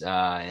place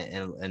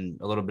and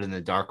a little bit in the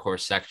dark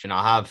horse section.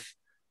 I'll have a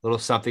little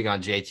something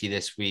on JT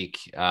this week.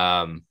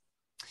 And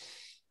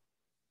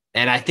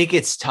I think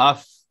it's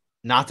tough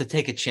not to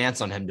take a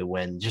chance on him to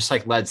win. Just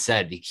like Led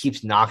said, he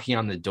keeps knocking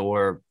on the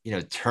door,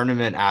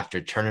 tournament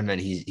after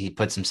tournament, he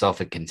puts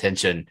himself in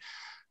contention.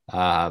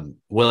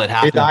 Will it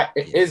happen?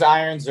 His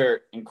irons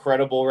are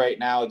incredible right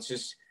now. It's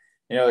just,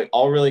 it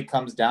all really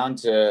comes down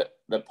to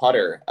the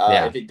putter.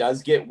 If it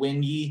does get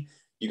windy,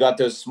 you got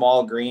those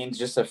small greens,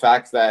 just the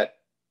fact that,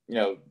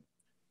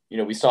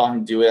 we saw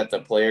him do it at the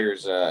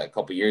Players a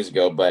couple years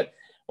ago, but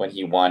when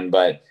he won,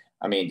 but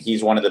I mean,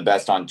 he's one of the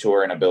best on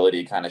tour and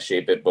ability to kind of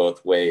shape it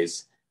both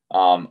ways.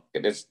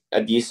 There's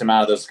a decent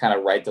amount of those kind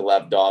of right to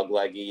left dog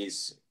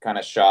leggies kind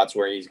of shots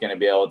where he's going to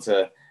be able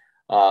to,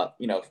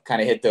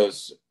 kind of hit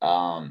those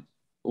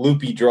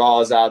loopy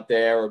draws out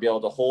there or be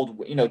able to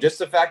hold, just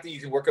the fact that you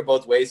can work it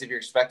both ways if you're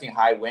expecting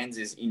high winds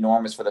is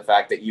enormous for the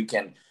fact that you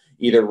can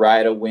either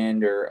ride a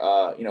wind or,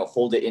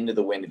 hold it into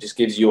the wind. It just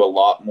gives you a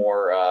lot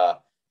more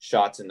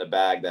shots in the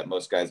bag that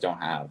most guys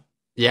don't have.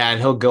 Yeah,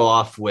 and he'll go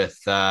off with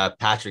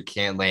Patrick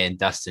Cantlay and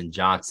Dustin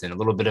Johnson, a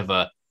little bit of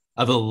a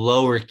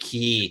lower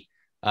key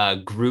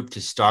group to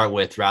start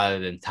with rather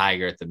than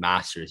Tiger at the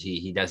Masters.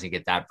 He doesn't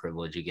get that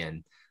privilege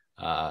again,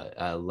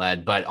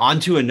 Led. But on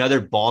to another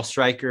ball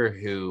striker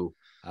who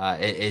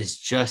is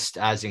just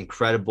as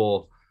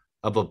incredible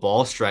of a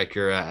ball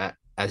striker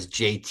as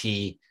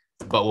JT,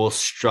 but will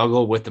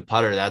struggle with the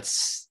putter.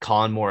 That's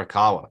Colin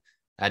Morikawa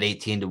at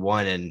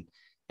 18-1.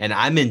 And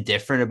I'm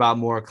indifferent about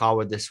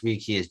Morikawa this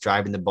week. He is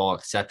driving the ball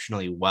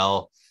exceptionally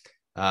well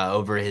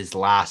over his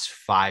last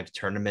 5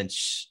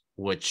 tournaments,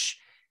 which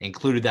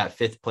included that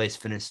 5th place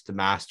finish at the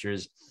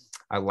Masters.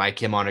 I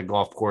like him on a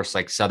golf course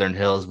like Southern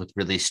Hills with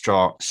really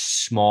strong,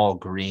 small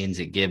greens.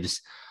 It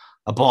gives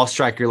a ball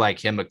striker like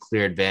him a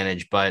clear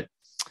advantage. But,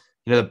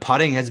 the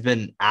putting has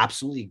been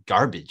absolutely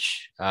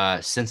garbage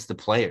since the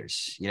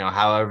Players.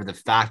 However, the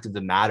fact of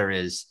the matter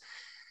is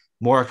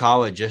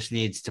Morikawa just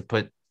needs to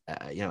put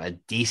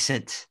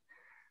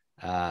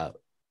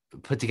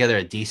put together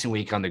a decent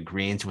week on the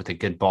greens with a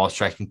good ball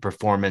striking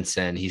performance,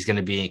 and he's going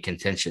to be in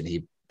contention.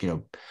 He's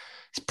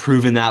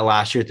proven that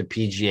last year at the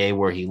PGA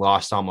where he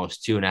lost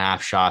almost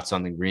 2.5 shots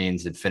on the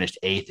greens and finished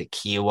 8th at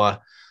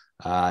Kiowa.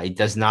 He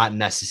does not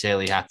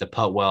necessarily have to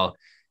putt well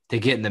to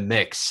get in the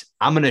mix.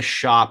 I'm going to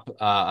shop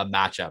a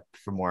matchup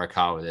for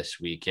Morikawa this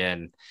week.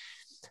 And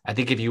I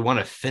think if you want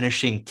a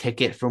finishing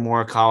ticket for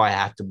Morikawa, I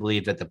have to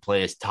believe that the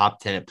play is top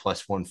 10 at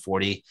plus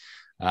 140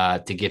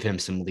 to give him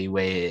some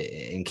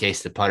leeway in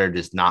case the putter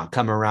does not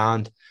come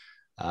around.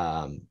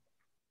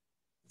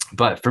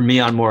 But for me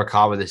on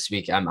Morikawa this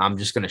week, I'm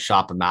just going to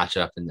shop a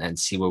matchup and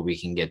see where we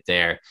can get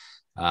there.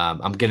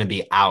 I'm going to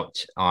be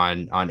out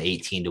on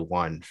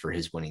 18-1 for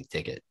his winning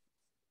ticket.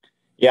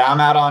 Yeah, I'm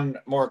out on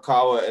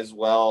Morikawa as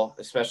well,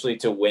 especially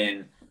to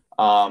win.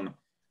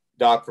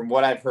 Doc, from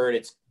what I've heard,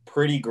 it's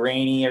pretty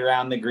grainy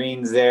around the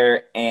greens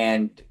there.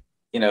 And,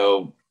 you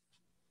know,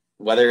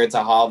 whether it's a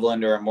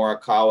Hovland or a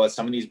Morikawa,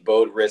 some of these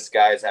Bode risk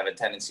guys have a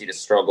tendency to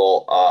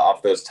struggle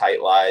off those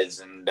tight lies.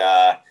 And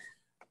I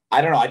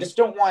don't know. I just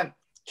don't want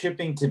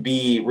chipping to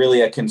be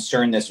really a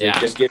concern this week,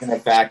 just given the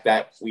fact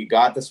that we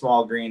got the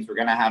small greens, we're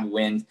going to have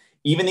wind.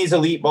 Even these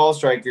elite ball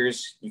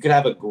strikers, you could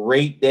have a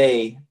great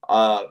day,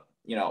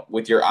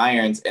 with your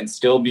irons and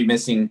still be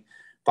missing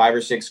 5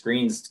 or 6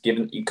 greens.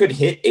 Given you could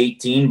hit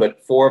 18,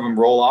 but 4 of them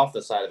roll off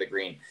the side of the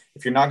green.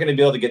 If you're not going to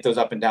be able to get those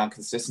up and down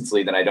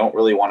consistently, then I don't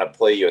really want to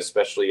play you,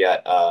 especially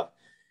at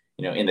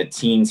in the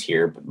teens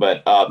here.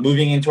 But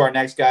moving into our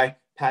next guy,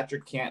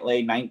 Patrick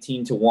Cantlay,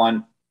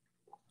 19-1.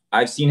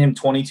 I've seen him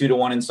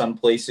 22-1 in some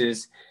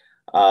places.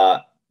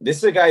 This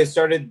is a guy who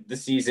started the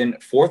season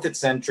 4th at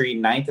Century,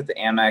 9th at the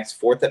Amex,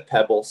 4th at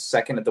Pebble,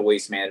 2nd at the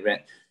Waste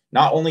Management.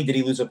 Not only did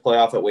he lose a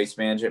playoff at Waste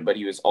Management, but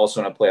he was also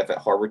in a playoff at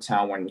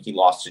Harbortown when he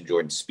lost to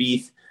Jordan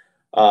Spieth.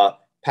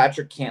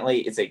 Patrick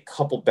Cantlay is a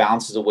couple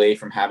bounces away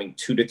from having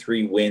 2 to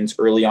 3 wins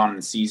early on in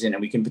the season,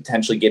 and we can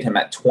potentially get him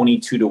at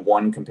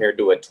 22-1 compared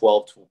to a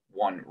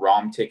 12-1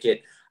 ROM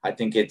ticket. I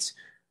think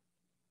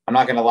I'm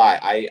not going to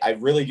lie. I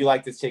really do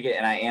like this ticket,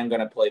 and I am going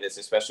to play this,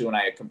 especially when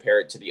I compare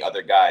it to the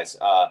other guys.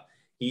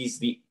 He's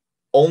the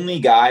only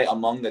guy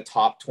among the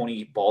top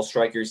 20 ball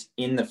strikers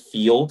in the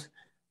field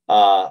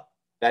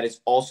that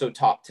is also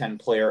top 10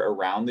 player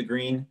around the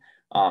green.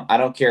 I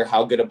don't care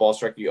how good a ball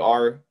striker you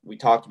are. We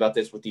talked about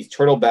this with these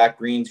turtleback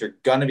greens. You're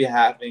going to be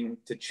having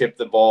to chip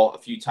the ball a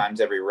few times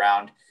every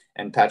round,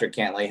 and Patrick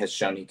Cantlay has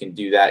shown he can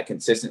do that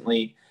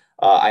consistently.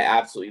 I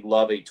absolutely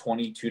love a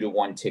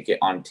 22-1 ticket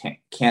on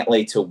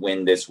Cantlay to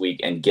win this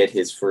week and get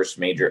his first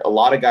major. A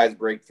lot of guys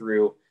break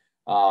through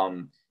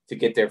to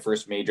get their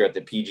first major at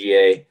the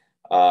PGA.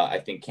 I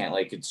think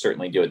Cantlay could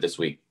certainly do it this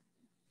week.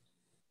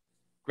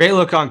 Great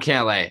look on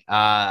Cantlay.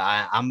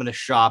 I'm going to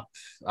shop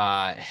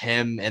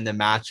him in the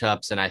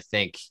matchups, and I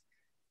think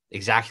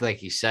exactly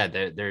like you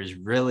said, there's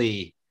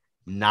really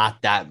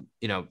not that,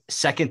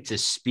 second to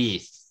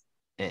Spieth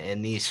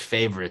in these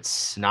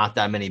favorites, not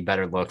that many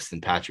better looks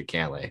than Patrick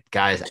Cantlay.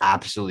 Guy is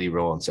absolutely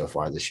rolling so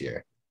far this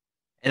year.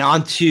 And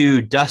on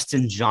to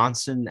Dustin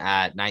Johnson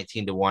at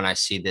 19-1. I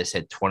see this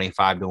at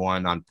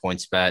 25-1 on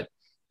PointsBet.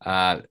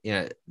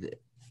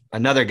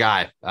 Another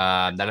guy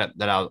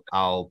that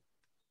I'll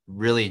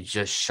really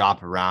just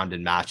shop around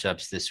in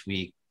matchups this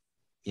week.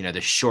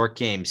 The short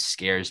game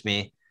scares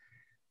me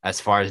as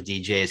far as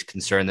DJ is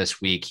concerned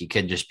this week. He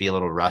could just be a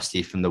little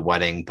rusty from the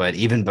wedding, but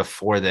even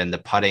before then, the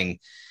putting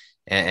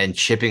and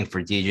chipping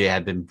for DJ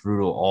had been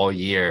brutal all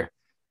year.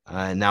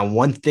 Now,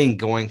 one thing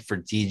going for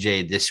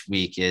DJ this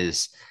week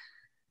is,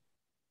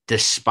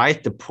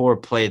 despite the poor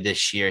play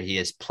this year, he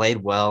has played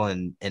well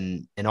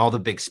in all the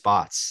big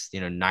spots.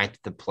 9th at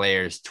the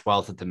Players,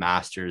 12th at the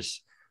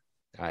Masters.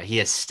 He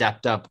has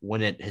stepped up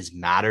when it has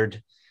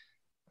mattered.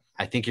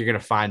 I think you're going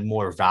to find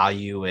more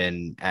value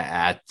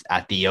at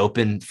the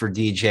Open for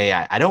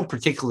DJ. I don't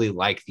particularly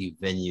like the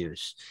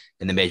venues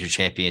in the major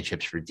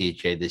championships for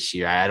DJ this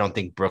year. I don't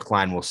think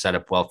Brookline will set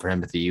up well for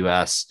him at the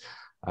U.S.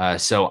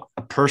 So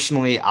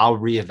personally, I'll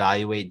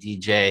reevaluate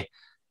DJ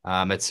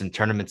at some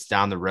tournaments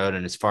down the road.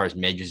 And as far as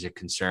majors are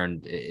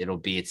concerned, it'll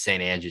be at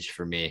St. Andrews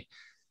for me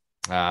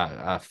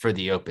for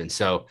the Open.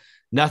 So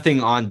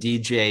nothing on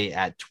DJ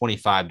at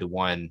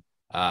 25-1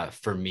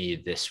 for me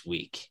this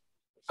week.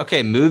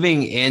 Okay,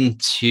 moving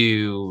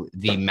into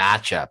the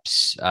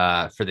matchups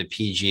for the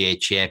PGA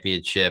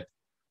Championship.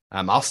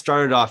 I'll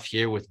start it off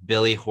here with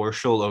Billy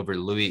Horschel over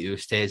Louis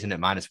Oosthuizen at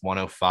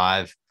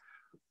 -105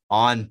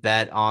 on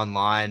Bet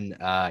Online.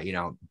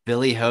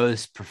 Billy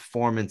Ho's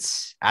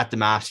performance at the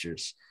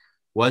Masters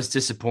was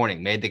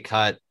disappointing. Made the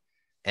cut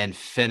and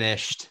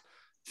finished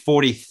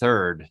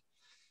 43rd.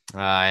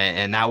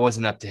 And that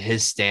wasn't up to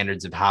his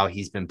standards of how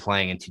he's been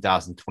playing in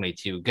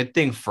 2022. Good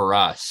thing for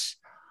us.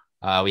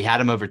 We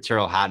had him over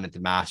Tyrrell Hatton at the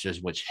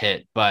Masters, which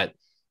hit. But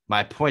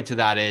my point to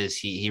that is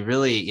he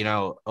really,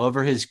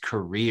 over his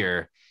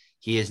career,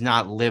 he has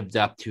not lived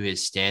up to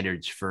his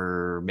standards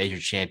for major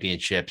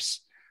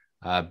championships,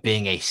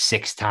 being a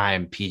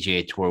 6-time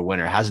PGA Tour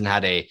winner. Hasn't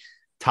had a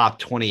top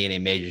 20 in a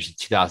majors in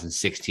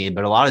 2016,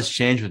 but a lot has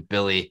changed with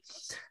Billy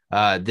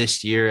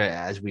this year.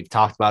 As we've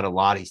talked about a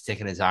lot, he's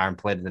taken his iron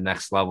play to the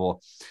next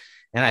level.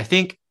 And I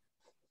think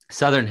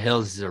Southern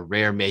Hills is a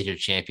rare major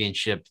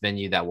championship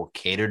venue that will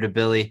cater to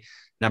Billy.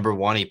 Number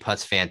one, he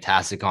putts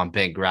fantastic on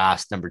big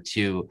grass. Number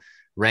two,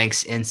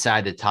 ranks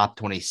inside the top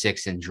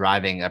 26 in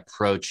driving,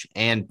 approach,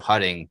 and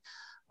putting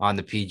on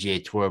the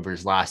PGA Tour over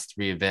his last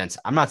 3 events.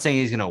 I'm not saying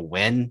he's going to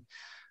win,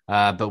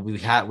 but we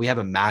have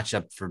a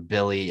matchup for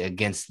Billy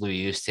against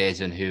Louis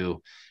Oosthuizen,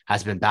 who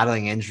has been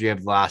battling injury over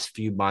the last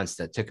few months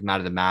that took him out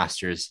of the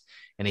Masters,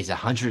 and he's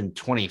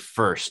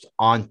 121st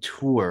on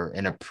tour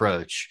in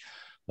approach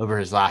over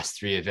his last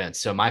 3 events.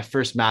 So my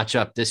first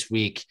matchup this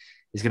week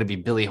is going to be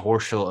Billy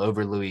Horschel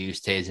over Louis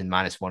Oosthuizen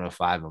minus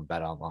 105 on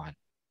Bet Online.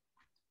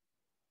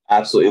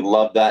 Absolutely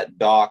love that,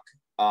 Doc.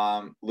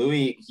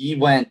 Louis,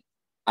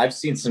 I've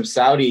seen some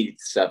Saudi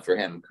stuff for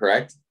him,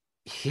 correct?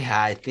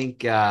 Yeah, I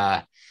think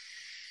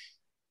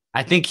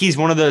he's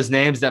one of those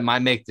names that might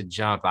make the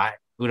jump.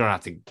 We don't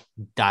have to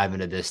dive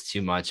into this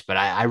too much, but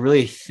I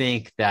really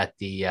think that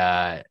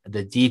the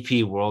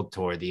DP World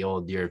Tour, the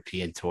old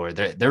European Tour,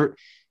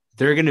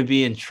 they're going to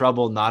be in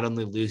trouble, not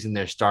only losing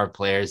their star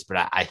players,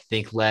 but I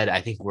think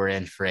we're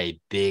in for a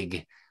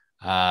big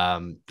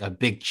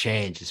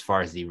change as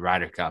far as the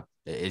Ryder Cup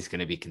is going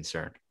to be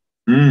concerned.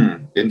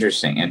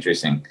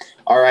 Interesting.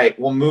 All right.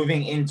 Well,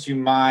 moving into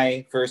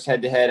my first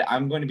head-to-head,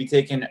 I'm going to be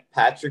taking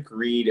Patrick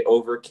Reed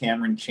over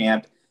Cameron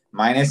Champ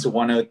minus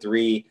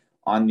 103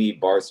 on the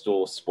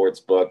Barstool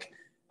Sportsbook.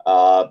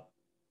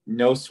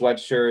 No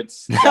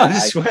sweatshirts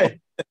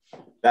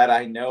that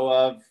I know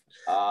of.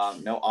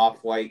 No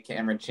off-white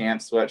Cameron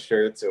Champ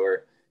sweatshirts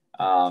or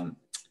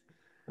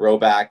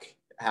Roback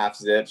half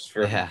zips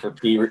for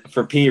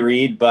P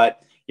Reed.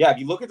 But yeah, if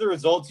you look at the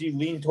results, you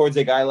lean towards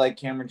a guy like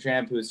Cameron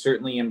Champ, who is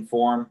certainly in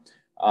form.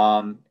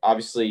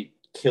 Obviously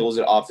kills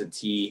it off the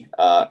tee.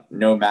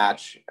 No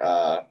match.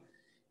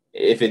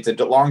 If it's a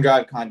long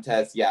drive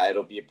contest, yeah,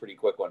 it'll be a pretty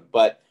quick one.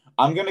 But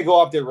I'm going to go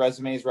off their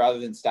resumes rather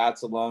than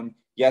stats alone.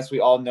 Yes, we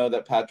all know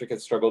that Patrick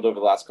has struggled over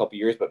the last couple of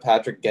years, but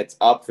Patrick gets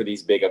up for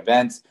these big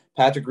events.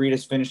 Patrick Reed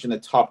has finished in the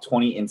top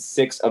 20 in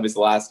 6 of his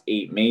last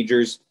 8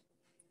 majors.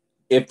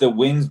 If the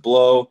winds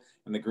blow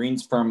and the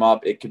greens firm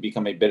up, it could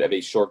become a bit of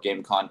a short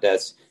game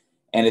contest.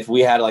 And if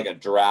we had like a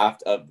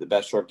draft of the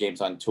best short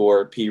games on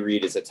tour, P.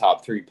 Reed is a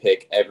top 3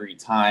 pick every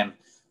time.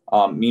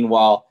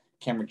 Meanwhile,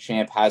 Cameron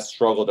Champ has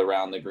struggled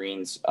around the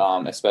greens,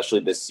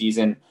 especially this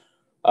season.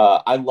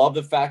 I love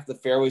the fact the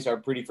fairways are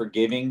pretty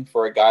forgiving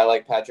for a guy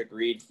like Patrick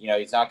Reed. You know,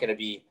 he's not going to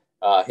be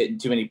hitting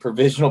too many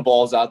provisional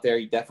balls out there.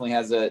 He definitely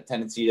has a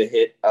tendency to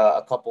hit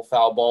a couple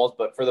foul balls,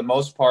 but for the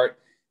most part,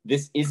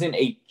 this isn't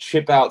a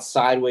chip out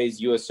sideways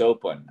U.S.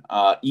 Open.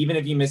 Even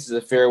if he misses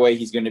a fairway,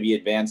 he's going to be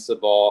advancing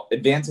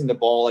the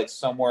ball like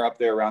somewhere up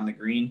there around the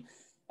green.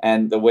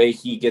 And the way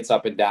he gets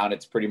up and down,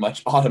 it's pretty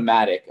much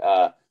automatic.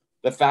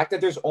 The fact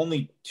that there's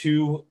only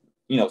 2,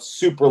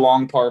 super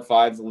long par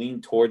 5s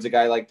lean towards a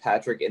guy like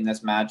Patrick in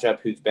this matchup,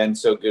 who's been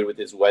so good with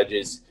his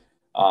wedges.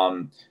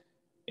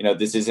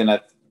 This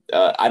isn't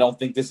I don't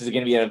think this is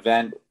going to be an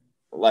event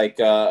like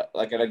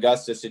an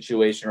Augusta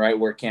situation, right,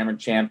 where Cameron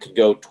Champ could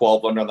go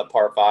 12 under on the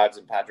par 5s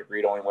and Patrick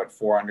Reed only went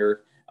 4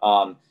 under.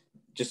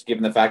 Just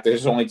given the fact that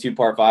there's only 2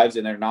 par 5s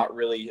and they're not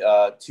really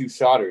 2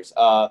 shotters.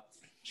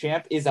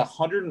 Champ is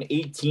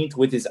 118th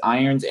with his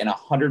irons and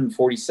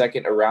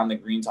 142nd around the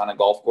greens on a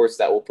golf course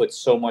that will put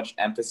so much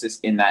emphasis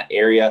in that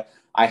area.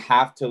 I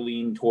have to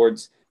lean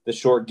towards the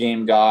short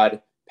game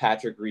god,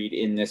 Patrick Reed,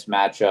 in this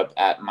matchup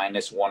at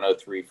minus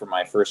 103 for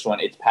my first one.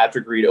 It's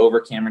Patrick Reed over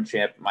Cameron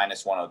Champ,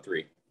 minus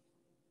 103.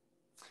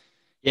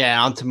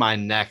 Yeah, on to my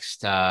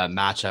next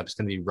matchup. It's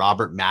going to be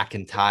Robert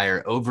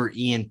McIntyre over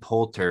Ian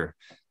Poulter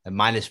at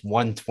minus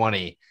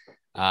 120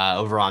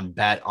 over on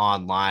Bet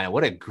Online.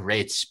 What a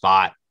great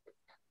spot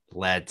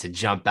led to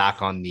jump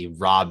back on the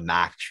Rob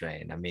Mack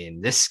train. I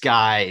mean, this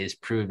guy is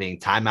proving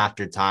time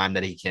after time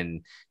that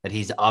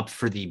he's up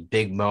for the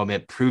big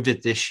moment. Proved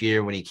it this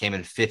year when he came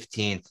in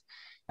 15th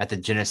at the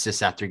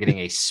Genesis after getting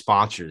a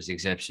sponsors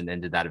exemption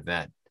into that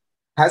event.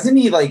 Hasn't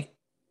he, I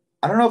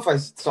don't know if I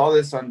saw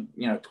this on,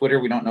 Twitter.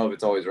 We don't know if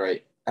it's always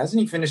right.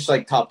 Hasn't he finished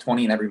top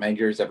 20 in every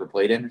major he's ever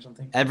played in or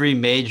something? Every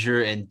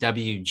major in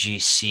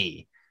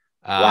WGC.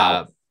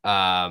 Wow.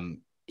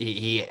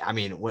 He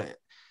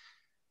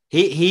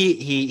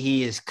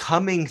is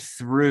coming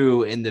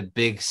through in the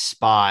big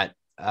spot,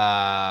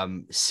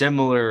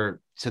 similar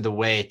to the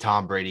way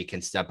Tom Brady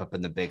can step up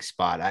in the big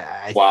spot.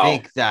 I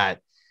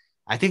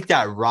think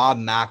that Rob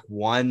Mack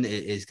 1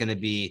 is going to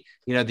be,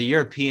 the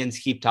Europeans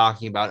keep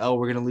talking about, oh,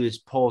 we're going to lose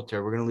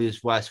Poulter, we're going to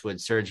lose Westwood,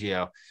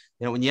 Sergio.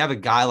 When you have a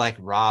guy like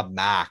Rob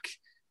Mack,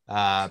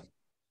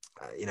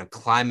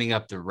 climbing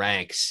up the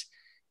ranks,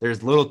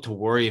 there's little to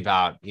worry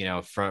about,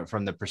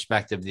 from the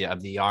perspective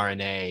of the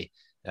RNA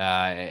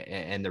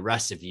and the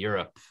rest of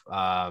Europe.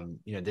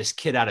 This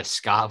kid out of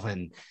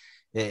Scotland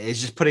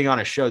is just putting on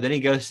a show. Then he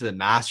goes to the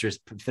Masters,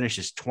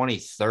 finishes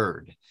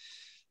 23rd.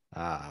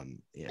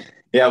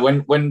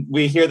 When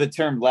we hear the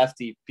term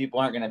lefty, people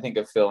aren't going to think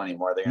of Phil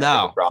anymore.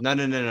 No,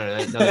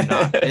 they're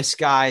not. This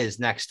guy is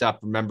next up.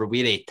 Remember, we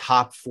had a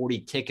top 40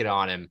 ticket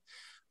on him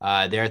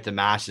there at the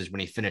Masters when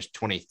he finished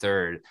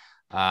 23rd.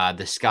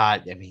 The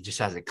Scott, he just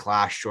has a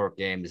class short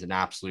game, is an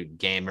absolute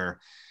gamer.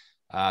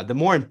 The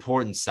more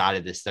important side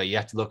of this, though, you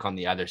have to look on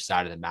the other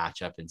side of the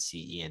matchup and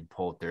see Ian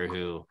Poulter,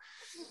 who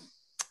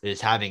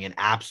is having an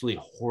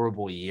absolutely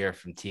horrible year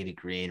from tee to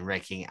green,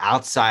 ranking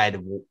outside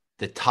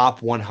the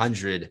top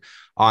 100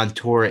 on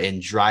tour in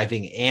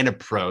driving and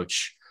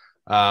approach,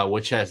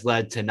 which has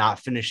led to not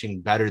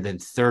finishing better than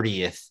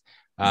 30th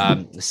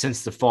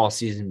since the fall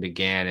season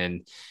began,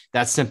 and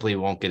that simply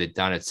won't get it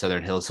done at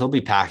Southern Hills. He'll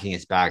be packing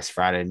his bags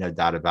Friday, no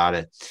doubt about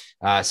it.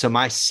 So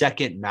my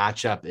second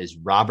matchup is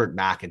Robert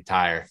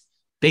McIntyre,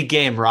 big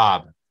game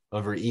Rob,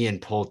 over Ian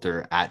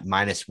Poulter at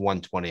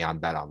 -120 on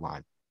Bet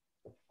Online.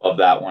 Love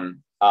that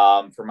one.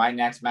 For my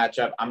next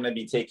matchup, I'm going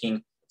to be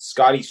taking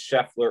Scotty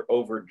Scheffler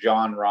over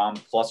John Rahm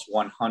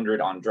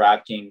 +100 on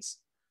DraftKings.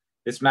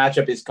 This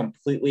matchup is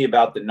completely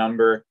about the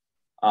number.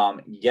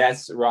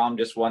 Yes, Rahm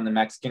just won the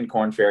Mexican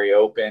Corn Ferry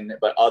Open,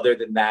 but other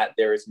than that,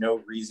 there is no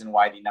reason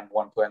why the number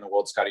one player in the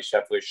world, Scotty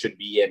Scheffler, should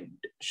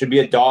be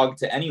a dog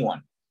to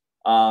anyone.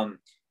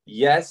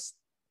 Yes,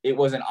 it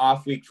was an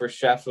off week for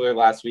Scheffler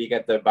last week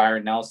at the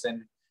Byron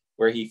Nelson,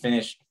 where he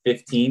finished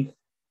 15th.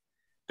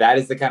 That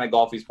is the kind of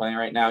golf he's playing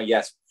right now.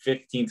 Yes,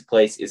 15th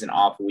place is an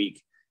off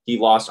week. He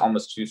lost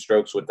almost 2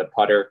 strokes with the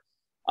putter.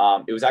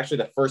 It was actually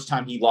the first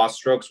time he lost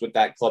strokes with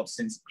that club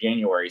since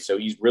January. So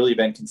he's really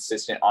been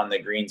consistent on the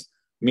greens.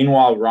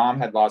 Meanwhile, Rahm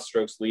had lost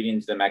strokes leading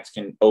to the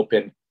Mexican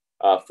Open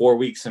 4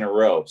 weeks in a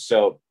row.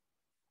 So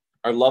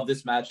I love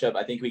this matchup.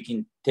 I think we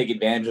can take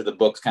advantage of the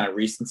book's kind of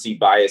recency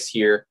bias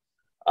here.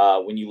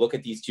 When you look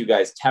at these two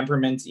guys'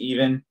 temperaments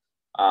even,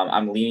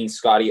 I'm leaning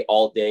Scotty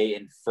all day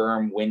in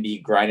firm, windy,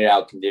 grinded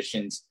out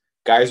conditions.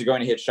 Guys are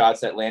going to hit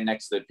shots that land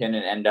next to the pin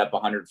and end up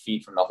 100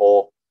 feet from the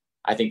hole.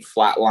 I think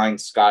flatline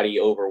Scotty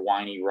over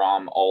whiny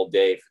Rahm all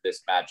day for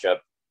this matchup.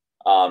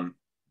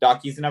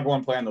 Doc, he's the number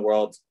one player in the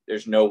world.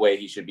 There's no way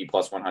he should be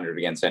 +100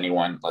 against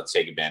anyone. Let's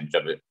take advantage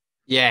of it.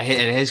 Yeah,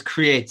 and his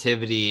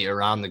creativity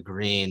around the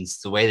greens,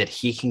 the way that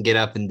he can get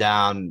up and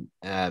down,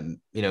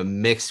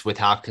 mixed with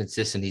how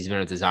consistent he's been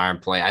with his iron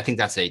play, I think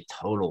that's a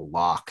total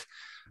lock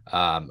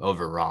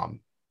over Rahm.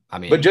 I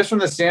mean, but just from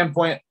the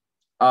standpoint,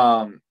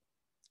 both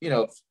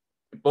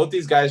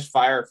these guys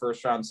fire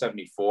first round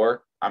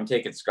 74. I'm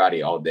taking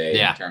Scotty all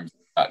day in terms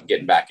of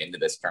getting back into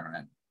this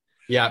tournament.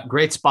 Yeah,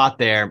 great spot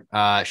there.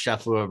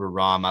 Scheffler over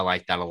Rahm. I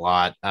like that a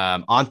lot.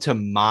 On to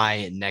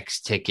my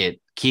next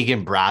ticket,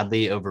 Keegan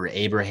Bradley over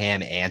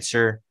Abraham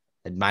Answer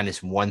at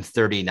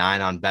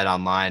 -139 on Bet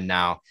Online.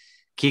 Now,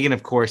 Keegan,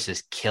 of course,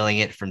 is killing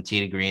it from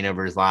tee to green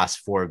over his last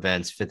 4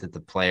 events: 5th at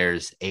the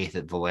Players, 8th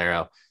at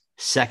Valero,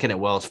 2nd at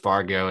Wells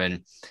Fargo.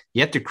 And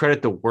you have to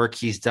credit the work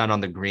he's done on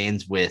the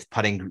greens with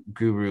putting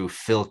guru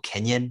Phil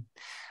Kenyon.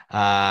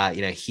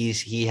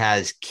 He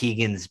has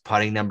Keegan's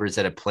putting numbers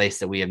at a place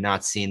that we have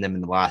not seen them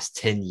in the last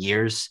 10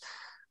 years.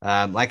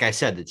 Like I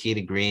said, the tee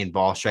to green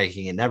ball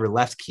striking, it never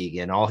left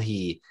Keegan. All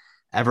he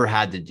ever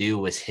had to do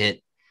was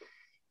hit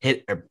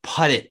or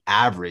putt it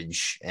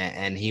average,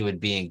 and he would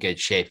be in good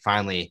shape.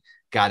 Finally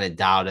got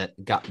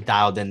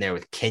dialed in there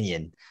with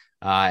Kenyon.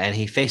 And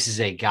he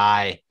faces a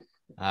guy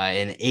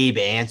in Abe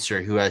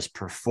Answer who has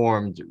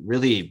performed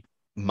really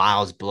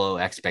miles below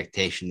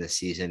expectation this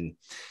season.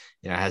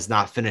 Has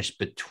not finished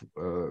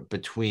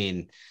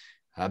between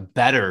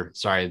better,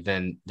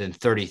 than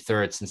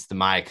 33rd since the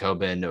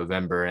Mayakoba in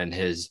November, and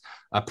his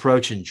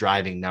approach and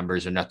driving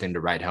numbers are nothing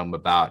to write home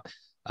about.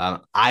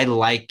 I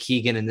like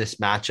Keegan in this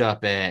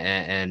matchup,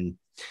 and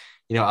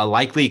a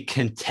likely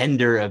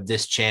contender of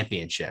this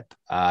championship.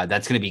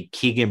 That's going to be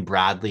Keegan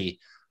Bradley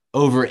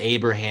over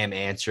Abraham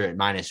Answer at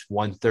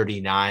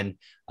 -139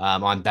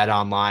 on Bet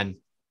Online.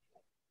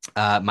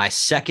 My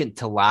second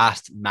to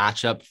last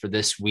matchup for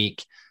this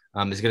week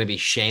is going to be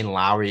Shane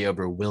Lowry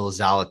over Will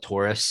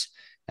Zalatoris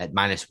at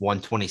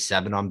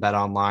 -127 on Bet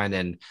Online.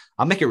 And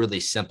I'll make it really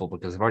simple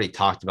because I've already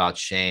talked about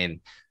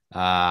Shane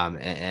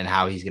and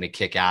how he's going to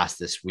kick ass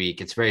this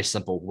week. It's very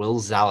simple. Will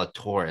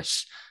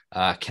Zalatoris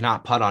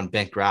cannot putt on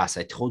bent grass.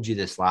 I told you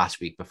this last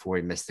week before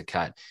he missed the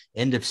cut.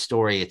 End of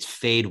story. It's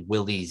fade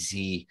Willie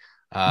Z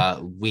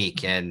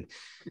week. And,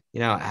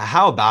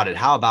 how about it?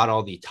 How about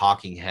all the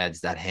talking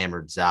heads that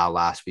hammered Zal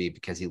last week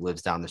because he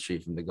lives down the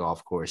street from the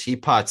golf course? He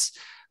putts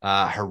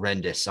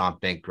horrendous on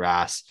bent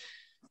grass.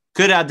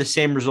 Could have the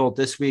same result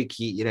this week.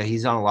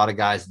 He's on a lot of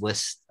guys'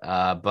 lists,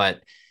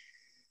 but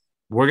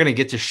we're going to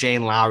get to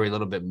Shane Lowry a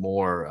little bit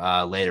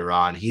more later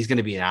on. He's going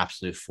to be an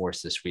absolute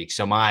force this week.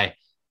 So my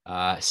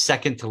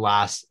second to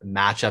last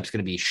matchup is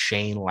going to be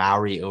Shane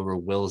Lowry over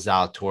Will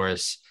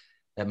Zalatoris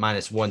at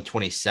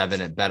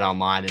 -127 at Bet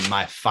Online. And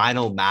my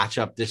final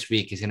matchup this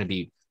week is going to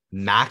be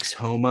Max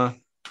Homa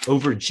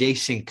over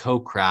Jason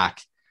Kokrak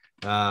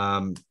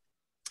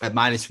at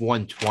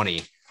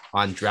 -120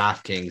 on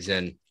DraftKings.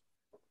 And,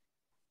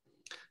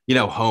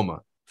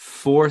 Homa,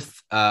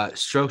 4th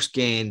strokes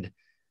gained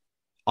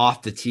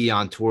off the tee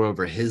on tour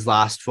over his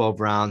last 12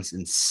 rounds,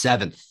 and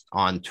 7th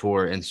on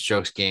tour in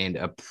strokes gained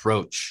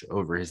approach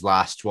over his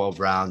last 12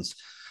 rounds.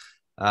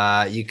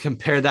 You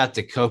compare that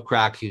to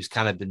Kokrak, who's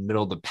kind of been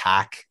middle of the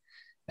pack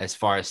as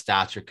far as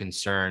stats are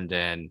concerned,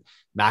 and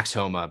Max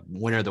Homa,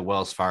 winner of the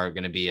Wells Fargo,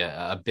 going to be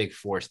a big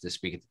force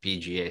this week at the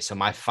PGA. So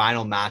my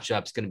final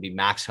matchup is going to be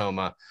Max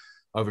Homa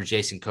over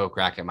Jason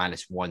Kokrak at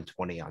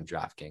 -120 on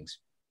DraftKings.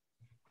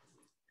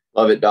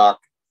 Love it,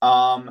 Doc.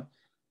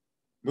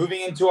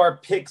 Moving into our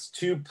picks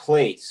to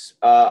place.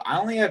 I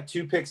only have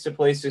 2 picks to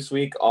place this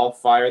week. I'll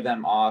fire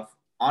them off.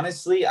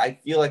 Honestly, I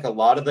feel like a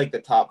lot of the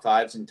top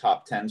 5s and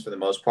top 10s for the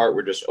most part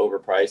were just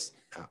overpriced.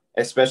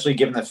 especially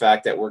given the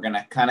fact that we're going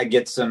to kind of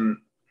get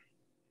some,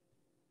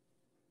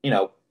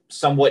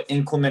 somewhat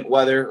inclement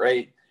weather,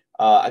 right?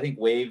 I think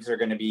waves are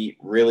going to be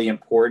really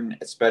important,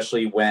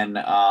 especially when,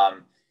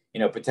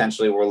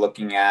 potentially we're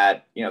looking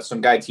at,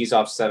 some guy tees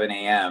off 7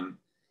 a.m.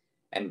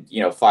 and,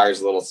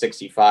 fires a little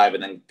 65,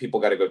 and then people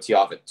got to go tee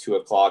off at 2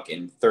 o'clock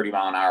in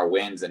 30-mile-an-hour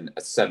winds, and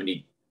a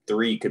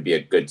 73 could be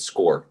a good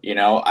score.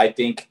 I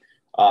think,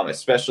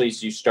 especially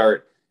as you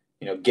start,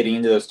 getting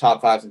into those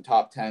top fives and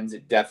top tens,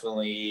 it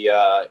definitely,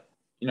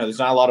 there's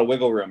not a lot of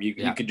wiggle room.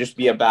 You could just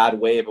be a bad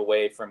wave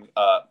away from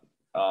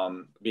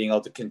being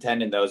able to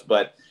contend in those.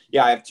 But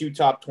yeah, I have 2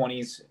 top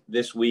 20s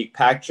this week.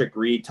 Patrick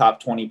Reed,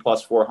 top 20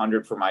 plus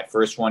 400 for my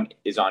first one,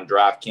 is on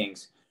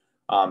DraftKings.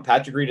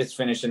 Patrick Reed has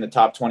finished in the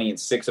top 20 in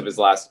 6 of his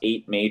last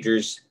 8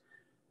 majors.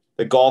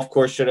 The golf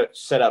course should have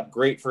set up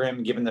great for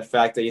him, given the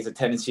fact that he has a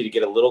tendency to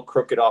get a little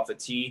crooked off the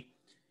tee.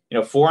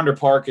 4 under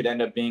par could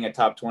end up being a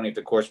top 20 if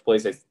the course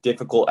plays as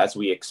difficult as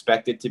we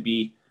expect it to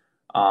be.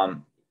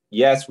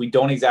 Yes, we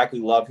don't exactly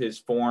love his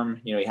form.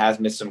 He has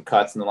missed some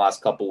cuts in the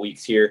last couple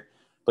weeks here,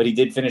 but he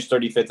did finish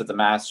 35th at the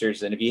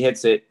Masters. And if he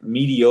hits it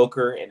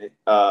mediocre, and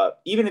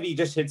even if he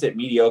just hits it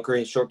mediocre,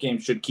 his short game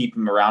should keep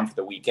him around for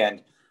the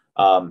weekend.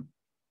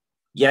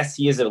 Yes,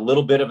 he is a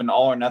little bit of an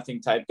all or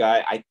nothing type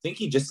guy. I think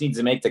he just needs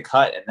to make the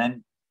cut. And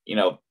then,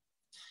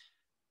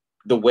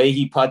 the way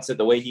he putts it,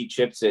 the way he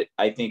chips it,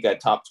 I think a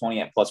top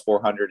 20 at plus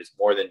 400 is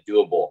more than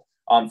doable.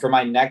 For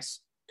my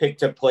next pick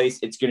to place,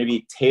 it's going to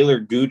be Taylor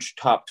Gooch,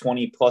 top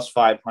 20 plus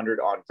 500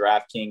 on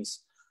DraftKings.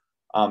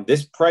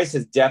 This price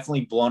has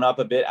definitely blown up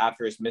a bit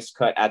after his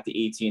miscut at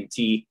the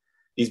AT&T.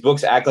 These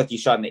books act like he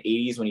shot in the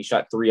 80s when he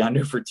shot 3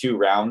 under for 2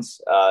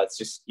 rounds. It's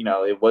just,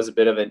 it was a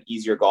bit of an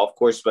easier golf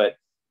course, but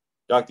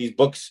Doc, these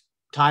books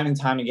time and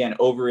time again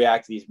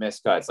overreact to these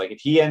miscuts. Like if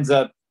he ends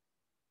up,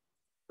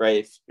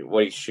 right,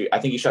 I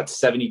think he shot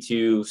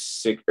 72,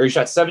 or he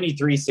shot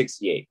 73,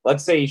 68.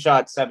 Let's say he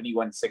shot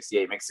 71,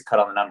 68, makes the cut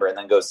on the number, and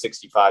then goes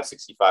 65,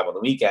 65 on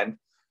the weekend,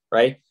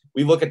 right?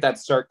 We look at that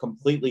start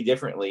completely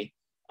differently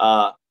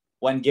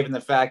when given the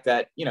fact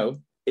that,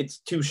 it's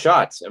 2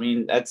 shots. I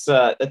mean, that's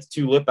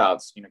 2 lip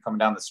outs, coming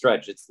down the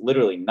stretch. It's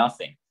literally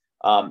nothing.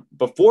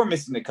 Before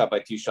missing the cut by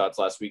 2 shots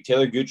last week,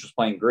 Taylor Gooch was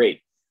playing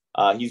great.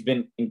 He's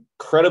been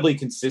incredibly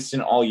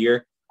consistent all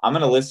year. I'm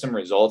going to list some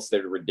results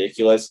that are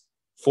ridiculous.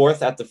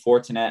 4th at the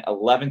Fortinet,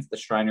 11th at the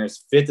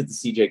Shriners, 5th at the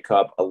CJ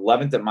Cup,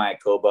 11th at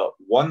Mayakoba,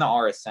 won the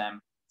RSM,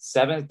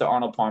 7th at the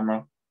Arnold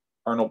Palmer,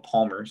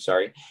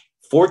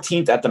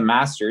 14th at the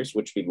Masters,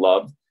 which we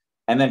love,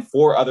 and then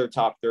 4 other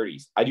top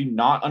 30s. I do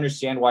not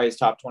understand why his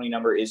top 20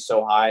 number is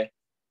so high,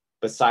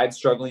 besides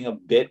struggling a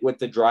bit with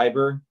the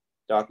driver.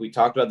 Doc, we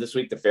talked about this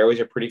week, the fairways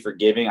are pretty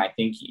forgiving. I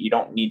think you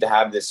don't need to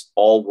have this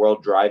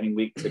all-world driving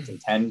week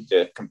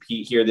to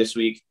compete here this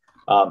week.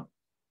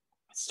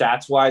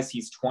 Stats-wise,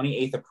 he's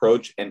 28th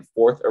approach and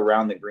 4th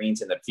around the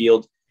greens in the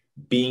field.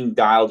 Being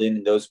dialed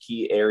in those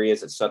key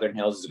areas at Southern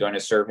Hills is going to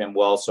serve him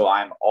well. So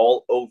I'm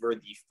all over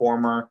the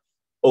former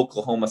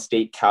Oklahoma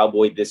State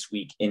Cowboy this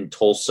week in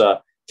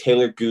Tulsa.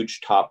 Taylor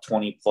Gooch, top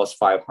 20 plus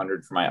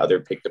 500 for my other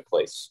pick to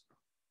place.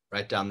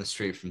 Right down the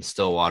street from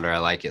Stillwater. I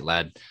like it,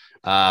 lad.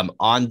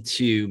 On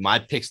to my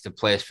picks to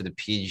place for the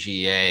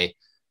PGA.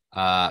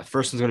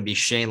 First one's going to be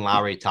Shane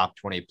Lowry, top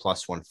 20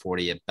 plus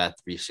 140 at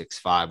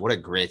Bet365. What a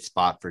great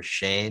spot for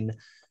Shane,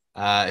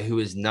 who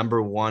is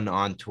number 1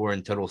 on tour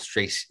in total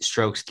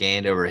strokes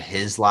gained over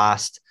his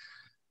last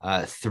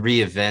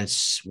 3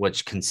 events,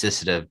 which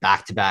consisted of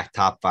back-to-back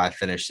top 5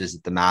 finishes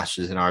at the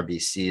Masters and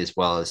RBC, as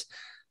well as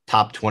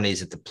top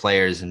 20s at the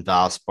Players and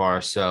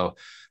Valspar. So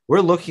we're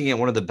looking at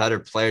one of the better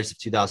players of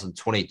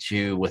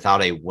 2022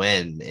 without a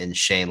win in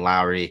Shane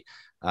Lowry.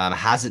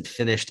 Hasn't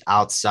finished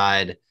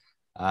outside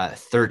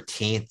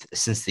 13th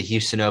since the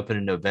Houston Open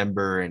in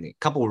November, and a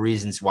couple of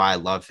reasons why I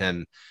love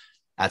him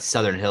at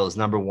Southern Hills.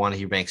 Number 1,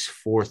 he ranks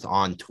 4th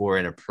on tour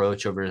in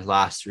approach over his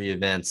last 3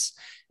 events,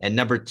 and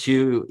number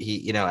 2,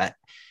 he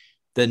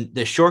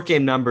the short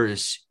game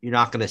numbers you're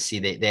not going to see.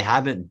 They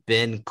haven't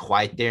been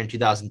quite there in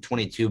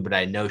 2022, but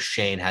I know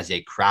Shane has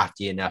a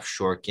crafty enough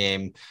short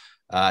game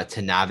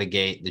to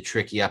navigate the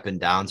tricky up and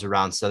downs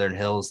around Southern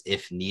Hills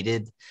if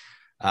needed.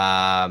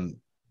 I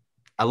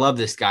love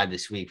this guy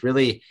this week.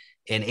 Really,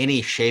 in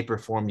any shape or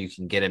form you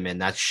can get him in.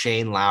 That's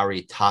Shane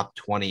Lowry, top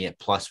 20 at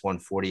plus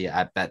 140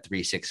 at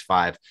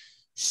Bet365.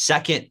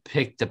 Second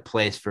pick to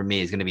place for me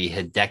is going to be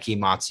Hideki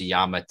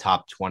Matsuyama,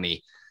 top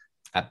 20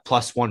 at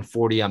plus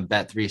 140 on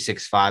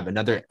Bet365.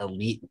 Another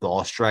elite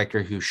ball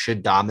striker who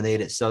should dominate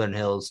at Southern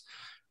Hills,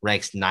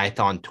 ranks 9th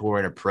on tour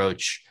and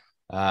approach,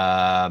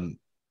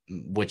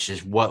 which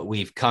is what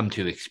we've come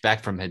to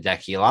expect from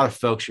Hideki. A lot of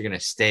folks are going to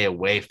stay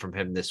away from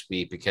him this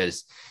week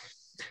because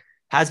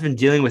has been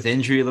dealing with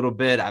injury a little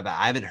bit.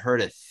 I haven't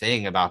heard a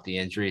thing about the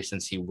injury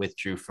since he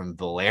withdrew from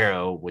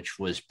Valero, which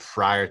was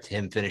prior to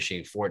him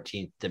finishing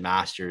 14th at the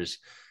Masters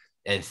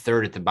and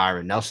 3rd at the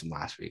Byron Nelson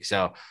last week.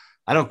 So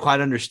I don't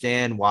quite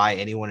understand why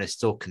anyone is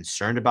still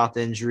concerned about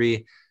the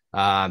injury.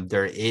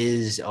 There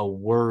is a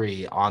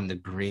worry on the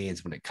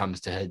greens when it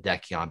comes to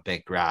Hideki on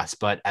bent grass,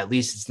 but at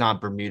least it's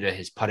not Bermuda.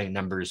 His putting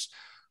numbers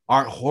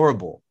aren't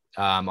horrible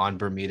on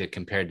Bermuda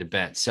compared to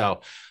bent.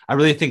 So I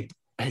really think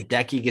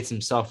Hideki gets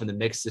himself in the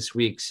mix this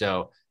week.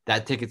 So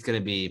that ticket's going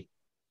to be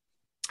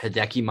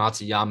Hideki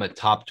Matsuyama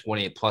top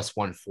 20 at plus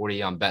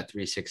 140 on Bet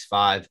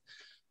 365.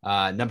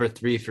 Number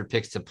 3 for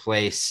picks to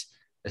place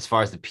as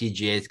far as the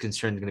PGA is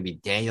concerned is going to be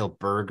Daniel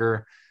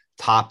Berger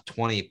top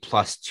 20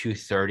 plus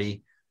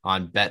 230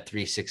 on Bet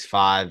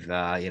 365.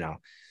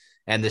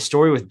 And the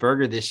story with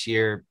Berger this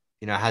year,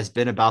 has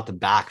been about the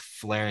back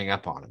flaring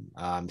up on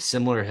him,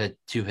 similar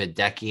to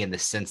Hideki in the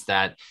sense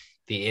that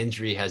the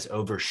injury has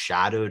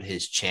overshadowed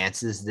his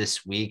chances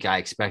this week. I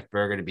expect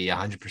Berger to be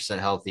 100%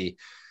 healthy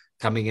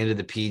coming into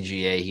the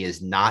PGA. He has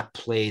not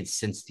played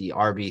since the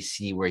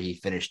RBC where he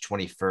finished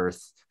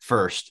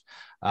 21st.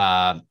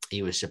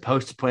 He was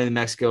supposed to play in the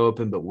Mexico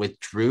Open, but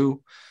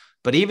withdrew.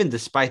 But even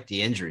despite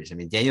the injuries, I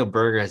mean, Daniel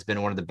Berger has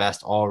been one of the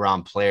best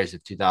all-around players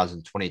of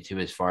 2022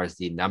 as far as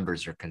the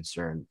numbers are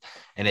concerned.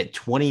 And at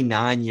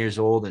 29 years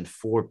old and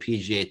 4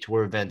 PGA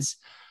Tour events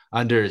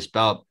under his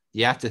belt,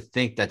 you have to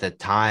think that the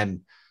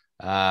time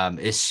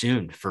is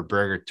soon for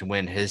Berger to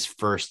win his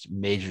first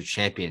major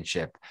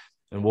championship.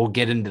 And we'll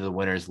get into the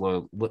winners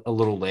a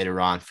little later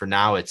on. For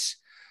now, it's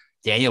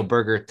Daniel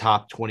Berger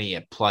top 20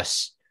 at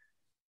plus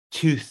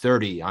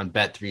 230 on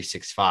Bet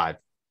 365.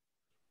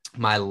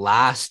 My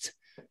last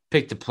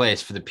pick to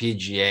place for the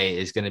PGA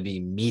is going to be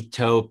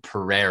Mito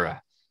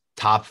Pereira,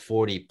 top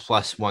 40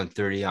 plus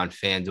 130 on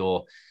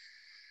FanDuel.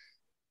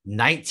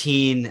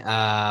 19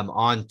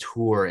 on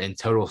tour in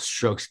total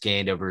strokes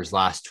gained over his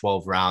last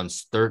 12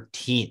 rounds,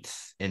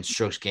 13th in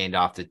strokes gained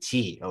off the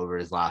tee over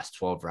his last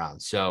 12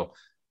 rounds. So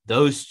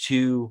those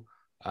two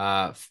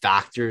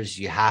factors,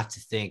 you have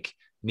to think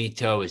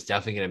Mito is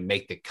definitely going to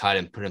make the cut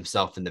and put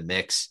himself in the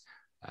mix.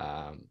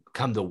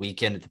 Come the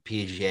weekend at the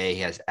PGA, he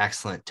has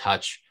excellent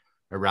touch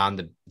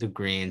around the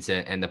greens,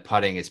 and the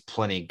putting is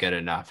plenty good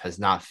enough. Has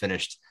not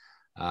finished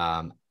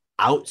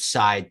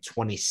outside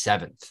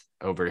 27th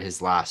over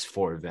his last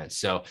 4 events.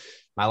 So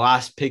my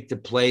last pick to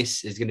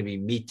place is going to be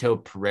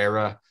Mito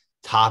Pereira,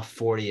 top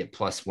 40 at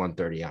plus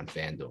 130 on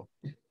FanDuel.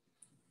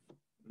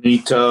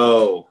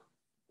 Mito.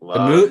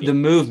 The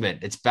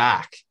movement, it's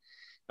back.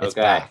 It's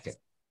back.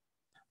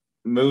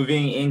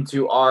 Moving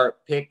into our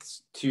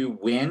picks to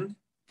win,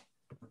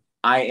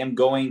 I am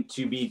going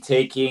to be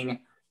taking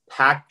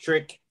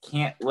Patrick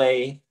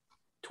Cantlay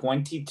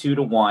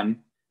 22-1.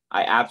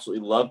 I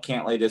absolutely love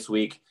Cantlay this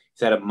week.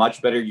 He's had a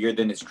much better year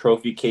than his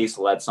trophy case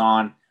lets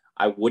on.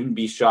 I wouldn't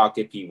be shocked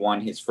if he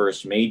won his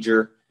first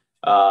major.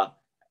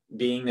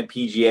 Being the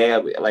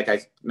PGA, like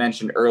I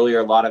mentioned earlier,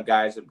 a lot of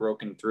guys have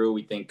broken through.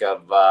 We think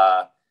of,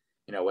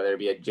 whether it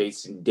be a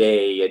Jason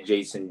Day, a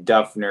Jason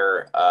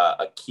Duffner,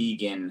 a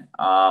Keegan.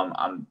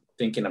 I'm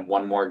thinking of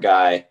one more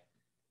guy.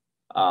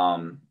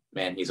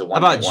 He's a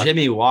one. How about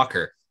Jimmy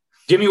Walker?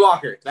 Jimmy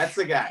Walker. That's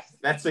the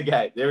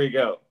guy. There we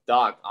go.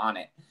 Dog on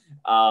it.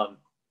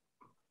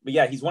 But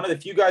yeah, he's one of the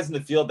few guys in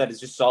the field that is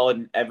just solid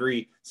in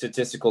every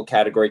statistical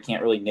category.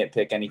 Can't really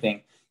nitpick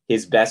anything.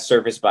 His best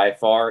surface by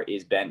far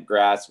is bent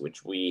grass,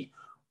 which we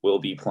will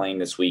be playing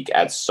this week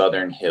at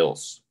Southern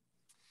Hills.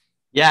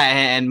 Yeah,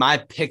 and my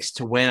picks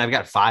to win, I've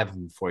got 5 of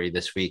them for you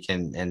this week,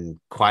 and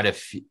quite a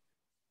few,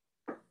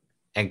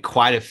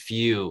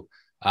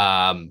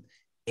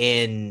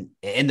 in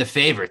the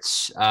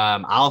favorites.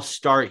 I'll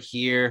start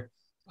here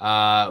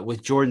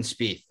with Jordan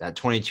Spieth at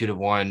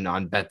 22-1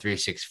 on Bet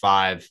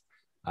 365.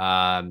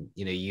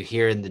 You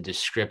hear in the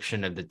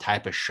description of the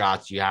type of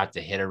shots you have to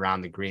hit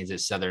around the greens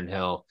at Southern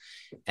Hill,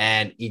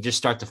 and you just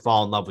start to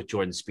fall in love with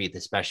Jordan Spieth,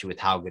 especially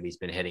with how good he's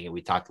been hitting it.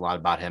 We talked a lot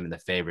about him in the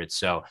favorites.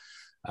 So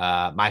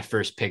my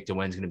first pick to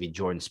win is going to be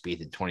Jordan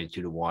Spieth at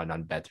 22-1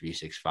 on Bet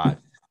 365.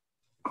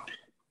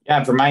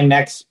 Yeah, for my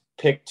next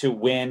pick to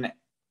win,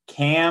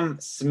 Cam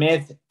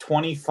Smith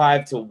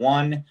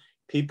 25-1.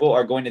 People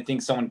are going to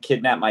think someone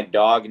kidnapped my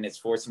dog and it's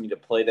forcing me to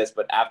play this,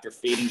 but after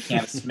fading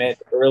Cam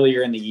Smith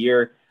earlier in the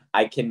year,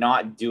 I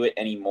cannot do it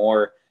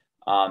anymore.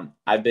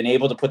 I've been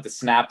able to put the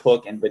snap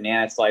hook and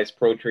banana slice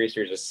pro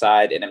tracers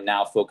aside, and I'm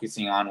now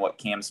focusing on what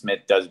Cam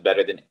Smith does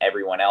better than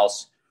everyone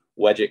else: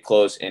 wedge it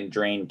close and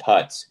drain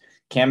putts.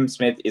 Cam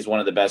Smith is one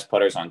of the best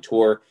putters on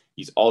tour.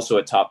 He's also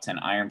a top 10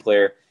 iron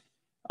player.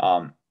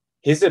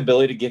 His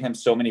ability to give him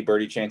so many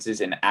birdie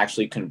chances and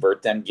actually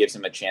convert them gives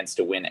him a chance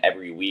to win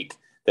every week.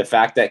 The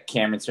fact that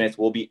Cameron Smith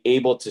will be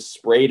able to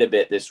spray it a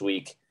bit this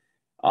week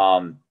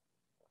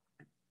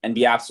and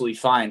be absolutely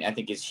fine, I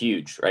think is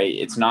huge, right?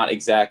 It's not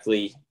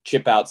exactly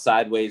chip out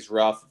sideways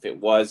rough. If it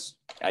was,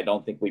 I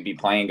don't think we'd be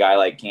playing a guy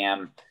like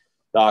Cam.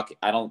 Doc,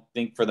 I don't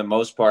think for the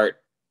most part,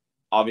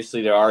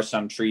 obviously there are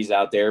some trees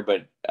out there,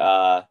 but,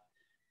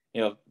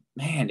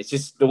 it's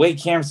just the way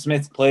Cam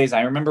Smith plays.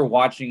 I remember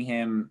watching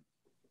him,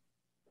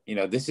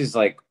 this is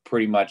like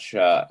pretty much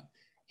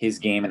his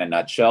game in a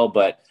nutshell,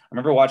 but I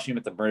remember watching him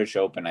at the British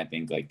Open. I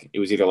think like it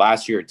was either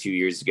last year or 2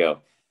 years ago.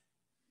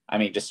 I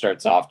mean, just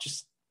starts off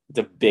just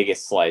the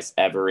biggest slice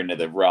ever into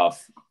the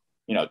rough,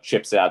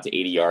 chips it out to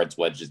 80 yards,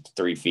 wedges to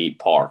 3 feet,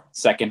 par.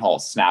 Second hole,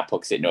 snap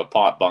hooks it into a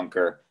pot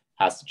bunker,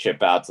 has to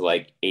chip out to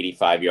like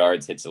 85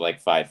 yards, hits it like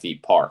 5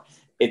 feet, par.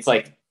 It's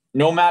like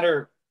no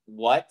matter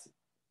what,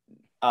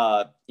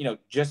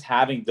 just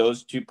having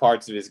those two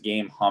parts of his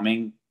game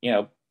humming,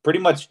 pretty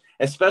much,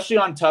 especially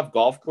on tough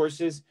golf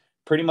courses,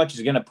 pretty much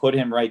is going to put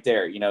him right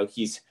there.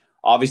 He's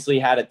obviously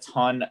had a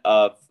ton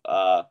of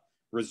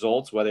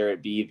results, whether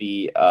it be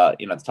the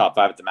top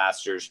five at the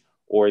Masters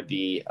or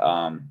the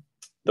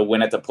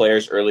win at the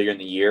Players earlier in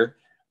the year.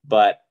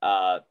 But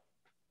I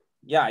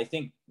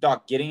think,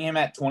 Doc, getting him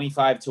at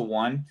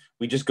 25-1,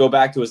 we just go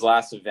back to his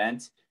last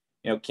event.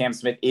 Cam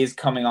Smith is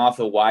coming off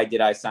a why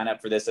did I sign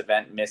up for this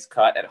event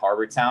miscut at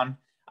Harbortown.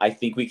 I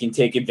think we can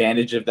take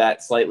advantage of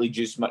that slightly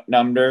juiced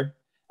number.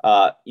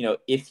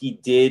 If he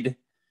did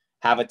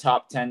have a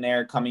top 10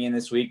 there coming in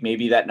this week,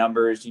 maybe that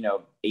number is,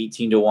 18-1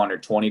 or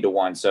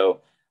 20-1.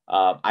 So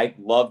I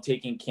love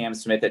taking Cam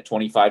Smith at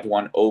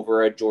 25-1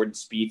 over a Jordan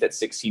Spieth at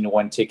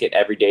 16-1 ticket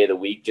every day of the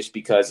week, just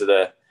because of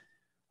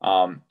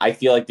I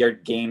feel like their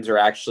games are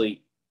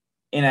actually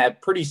in a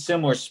pretty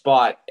similar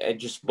spot.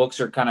 Just books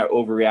are kind of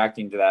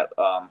overreacting to that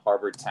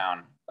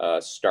Harbortown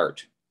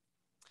start.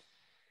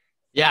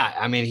 Yeah,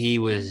 I mean, he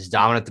was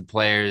dominant at the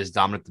Players,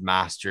 dominant at the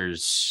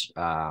Masters.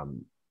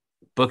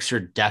 Books are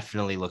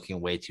definitely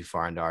looking way too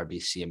far into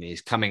RBC. I mean,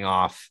 he's coming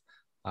off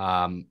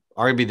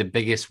arguably the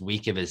biggest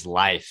week of his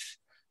life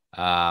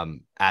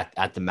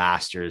at the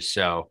Masters.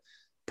 So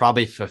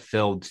probably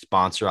fulfilled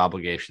sponsor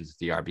obligations at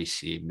the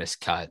RBC,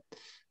 miscut.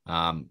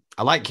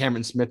 I like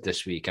Cameron Smith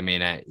this week. I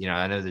mean, I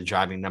know the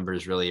driving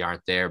numbers really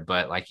aren't there,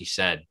 but like you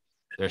said,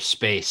 there's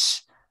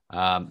space,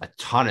 a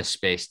ton of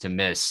space to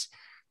miss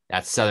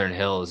at Southern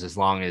Hills, as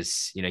long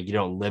as, you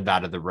don't live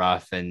out of the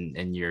rough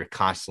and you're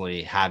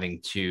constantly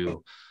having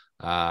to,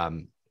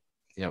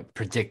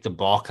 predict the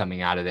ball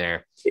coming out of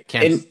there.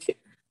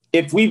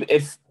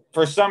 If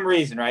for some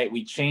reason, right,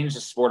 we changed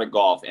the sport of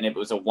golf and it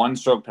was a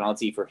 1-stroke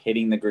penalty for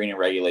hitting the green in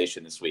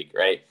regulation this week,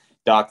 right?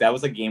 Doc, that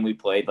was a game we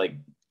played like,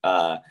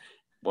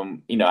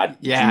 when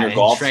at junior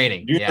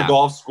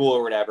golf school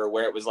or whatever,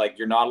 where it was like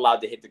you're not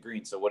allowed to hit the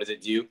green. So what does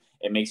it do?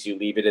 It makes you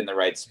leave it in the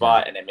right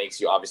spot, and it makes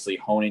you obviously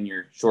hone in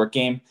your short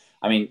game.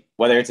 I mean,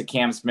 whether it's a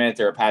Cam Smith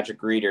or a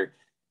Patrick Reed,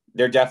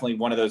 they're definitely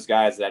one of those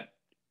guys that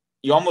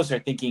you almost are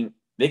thinking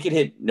they could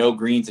hit no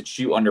greens and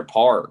shoot under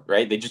par,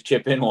 right? They just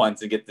chip in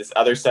once and get this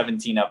other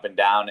 17 up and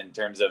down in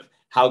terms of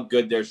how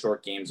good their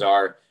short games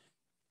are.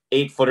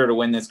 8-footer to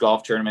win this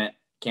golf tournament.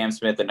 Cam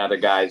Smith, another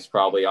guy, is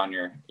probably on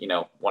your,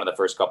 one of the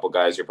first couple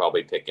guys you're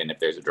probably picking if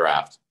there's a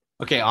draft.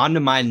 Okay, on to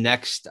my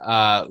next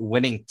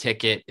winning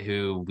ticket,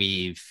 who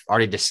we've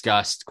already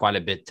discussed quite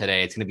a bit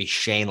today. It's going to be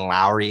Shane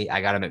Lowry.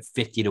 I got him at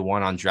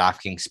 50-1 on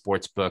DraftKings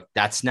Sportsbook.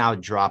 That's now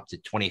dropped to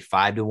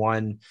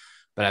 25-1,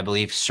 but I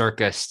believe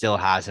Circa still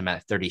has him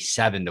at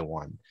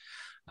 37-1.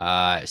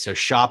 So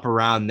shop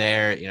around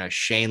there.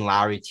 Shane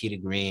Lowry, tee to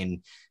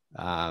green.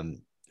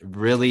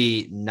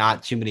 Really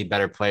not too many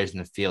better players in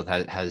the field.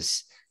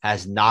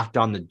 Has knocked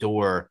on the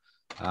door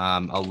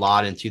a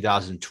lot in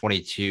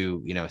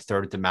 2022,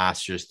 third at the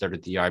Masters, third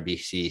at the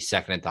RBC,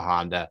 second at the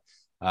Honda.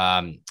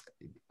 A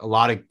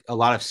lot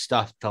of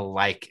stuff to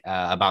like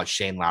about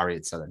Shane Lowry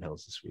at Southern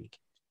Hills this week.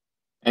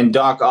 And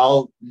Doc,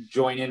 I'll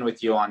join in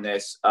with you on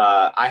this.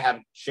 I have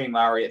Shane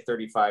Lowry at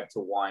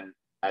 35-1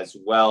 as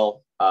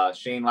well.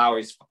 Shane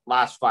Lowry's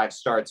last 5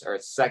 starts are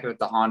second at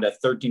the Honda,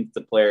 13th at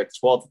the Player,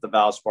 12th at the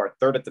Valspar,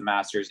 third at the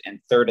Masters,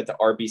 and third at the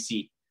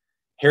RBC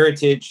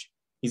Heritage.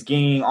 He's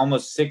gaining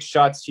almost 6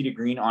 shots tee to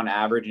green on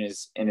average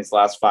in his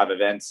last 5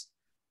 events.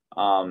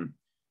 The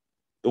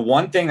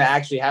one thing that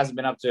actually hasn't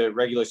been up to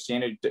regular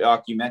standard,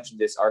 Doc, you mentioned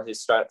this, are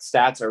his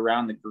stats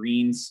around the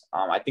greens.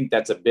 I think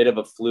that's a bit of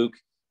a fluke.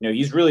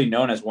 He's really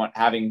known as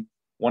having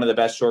one of the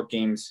best short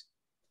games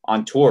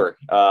on tour.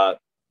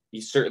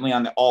 He's certainly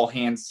on the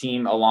all-hands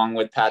team along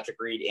with Patrick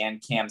Reed and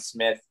Cam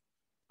Smith.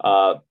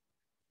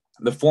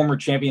 The former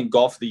champion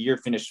golf of the year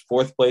finished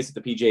 4th place at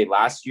the PGA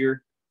last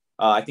year.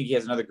 I think he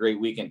has another great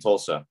week in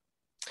Tulsa.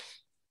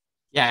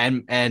 Yeah,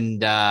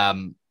 and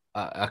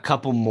a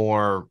couple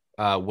more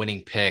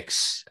winning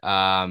picks.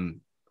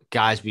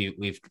 Guys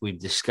we've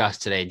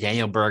discussed today.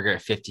 Daniel Berger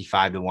at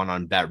 55-1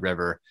 on Bet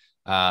River.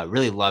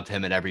 Really love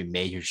him at every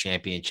major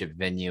championship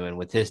venue, and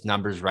with his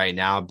numbers right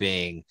now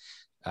being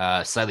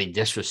slightly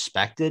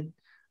disrespected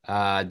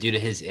due to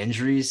his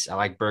injuries, I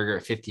like Berger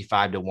at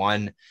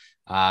 55-1.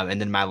 And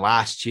then my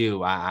last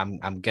two,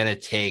 I'm gonna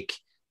take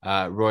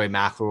Rory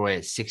McIlroy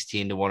at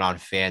 16-1 on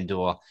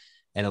FanDuel,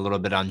 and a little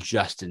bit on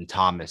Justin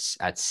Thomas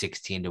at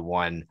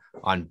 16-1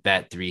 on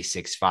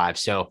Bet365.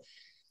 So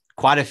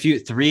quite a few,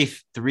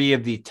 three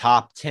of the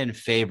top 10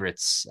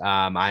 favorites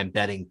I'm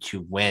betting to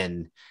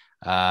win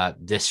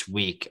this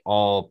week.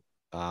 All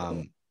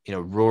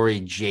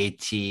Rory,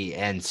 JT,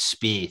 and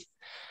Spieth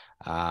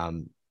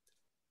on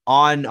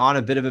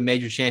a bit of a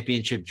major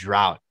championship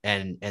drought,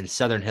 and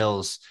Southern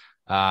Hills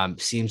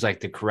seems like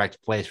the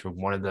correct place where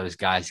one of those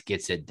guys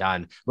gets it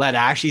done. I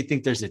actually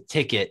think there's a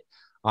ticket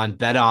on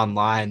Bet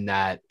Online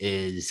that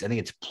is, I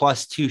think it's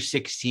plus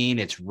 216.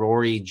 It's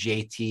Rory,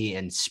 JT,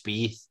 and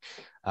Spieth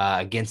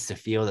against the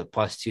field at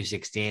plus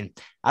 216.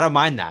 I don't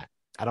mind that.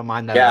 I don't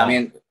mind that at Yeah, I all.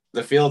 mean,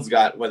 the field's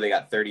got they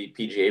got 30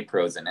 PGA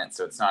pros in it,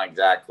 so it's not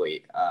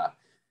exactly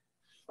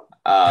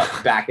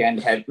back end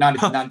head, not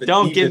the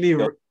don't get deepest me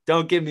field.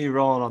 don't get me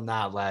rolling on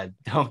that, lad.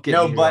 Don't get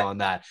No, me but rolling on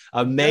that.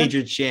 A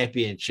major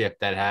championship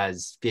that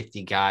has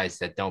 50 guys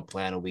that don't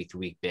play on a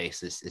week-to-week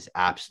basis is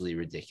absolutely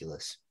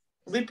ridiculous.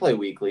 they play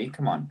weekly.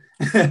 Come on.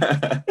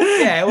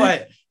 Yeah,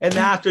 what in the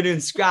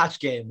afternoon scotch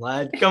game,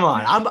 lad? Come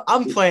on,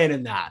 I'm playing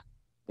in that.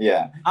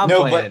 Yeah, I'm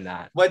playing in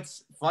that.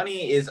 What's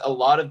funny is a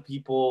lot of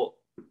people.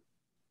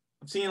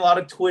 I've seen a lot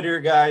of Twitter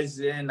guys,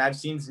 and I've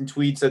seen some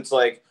tweets that's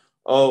like,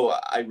 "Oh,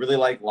 I really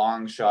like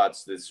long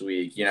shots this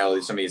week." You know,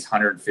 some of these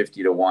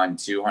 150 to 1,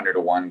 200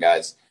 to 1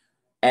 guys.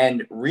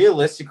 And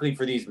realistically,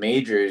 for these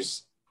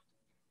majors,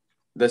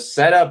 the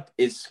setup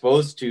is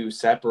supposed to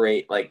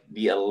separate like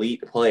the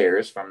elite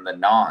players from the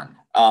non.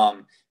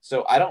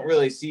 So I don't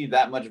really see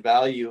that much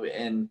value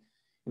in,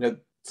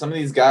 some of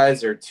these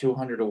guys are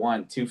 200 to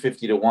 1,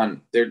 250 to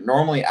 1. They're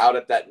normally out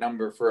at that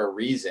number for a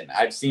reason.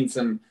 I've seen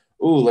some,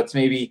 let's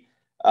maybe,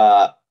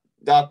 Doc,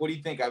 what do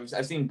you think?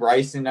 I've seen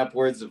Bryson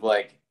upwards of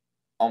like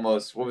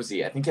almost, what was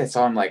he? I think I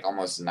saw him like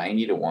almost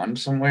 90 to 1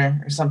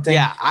 somewhere or something.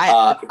 Yeah,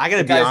 I got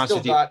to be honest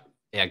with you.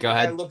 Yeah, go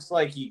ahead. It looks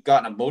like he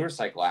got in a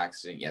motorcycle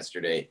accident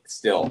yesterday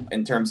still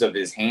in terms of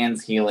his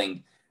hands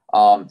healing.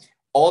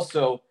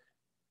 Also,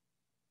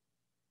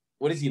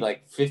 what is he,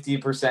 like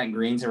 50%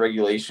 greens in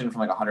regulation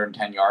from like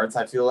 110 yards?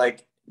 I feel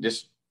like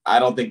I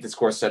don't think this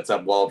course sets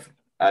up well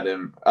for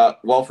him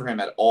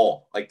at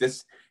all. Like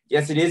this,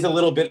 yes, it is a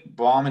little bit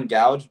bomb and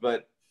gouge,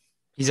 but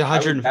he's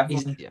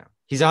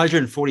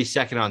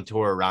 142nd on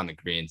tour around the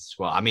greens as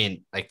well. I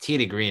mean, like tee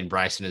to green,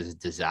 Bryson is a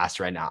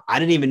disaster right now. I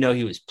didn't even know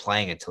he was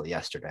playing until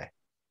yesterday.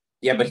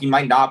 Yeah, but he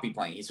might not be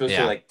playing. He's supposed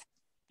to like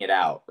it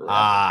out.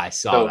 I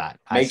saw that.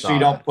 Make sure you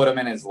don't put him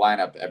in his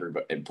lineup,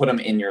 everybody. Put him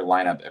in your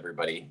lineup,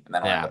 everybody, and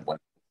then end up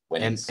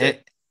winning.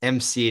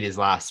 MC'd his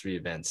last 3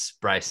 events.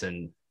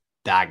 Bryson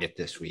Daggett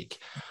this week.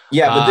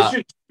 Yeah,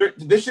 but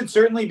this should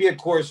certainly be a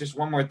course. Just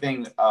one more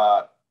thing,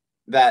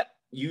 that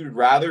you'd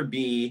rather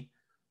be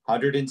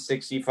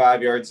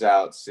 165 yards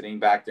out, sitting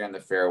back there in the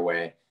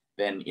fairway,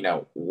 than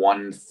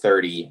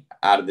 130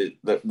 out of the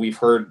we've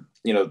heard.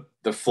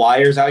 The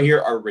flyers out here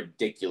are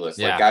ridiculous.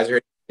 Yeah. Like guys are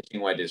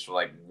pitching wedges for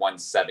like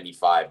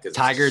 175. Because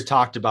Tiger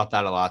talked about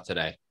that a lot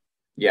today.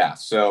 Yeah,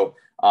 so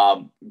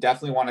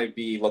definitely want to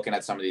be looking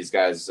at some of these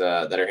guys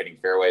that are hitting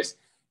fairways,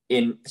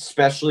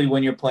 especially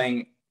when you're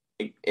playing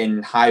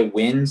in high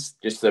winds.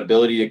 Just the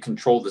ability to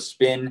control the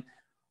spin.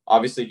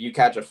 Obviously, if you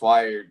catch a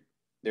flyer,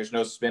 there's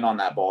no spin on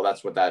that ball.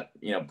 That's what that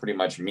pretty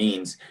much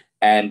means.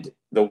 And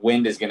the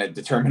wind is going to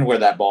determine where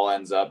that ball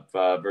ends up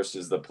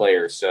versus the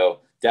player. So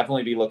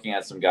definitely be looking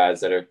at some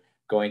guys that are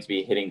going to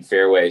be hitting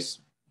fairways.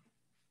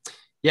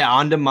 Yeah,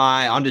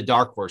 onto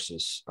dark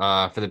horses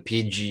for the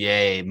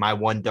PGA. My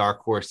one dark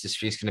horse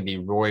this week is going to be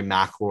Rory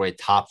McIlroy,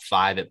 top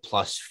 5 at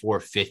plus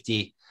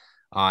 450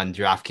 on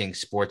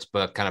DraftKings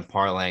Sportsbook. Kind of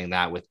parlaying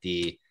that with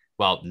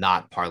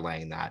not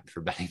parlaying that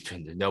for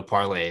betting. There's no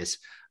parlays,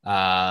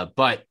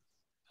 but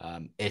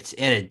it's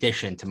in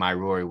addition to my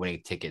Rory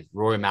winning ticket.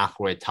 Rory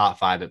McIlroy, top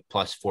 5 at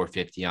plus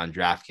 450 on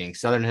DraftKings.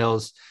 Southern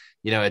Hills.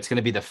 It's going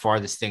to be the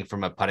farthest thing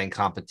from a putting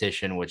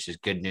competition, which is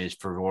good news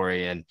for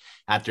Rory. And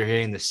after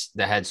hearing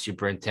the head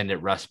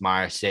superintendent, Russ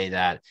Meyer, say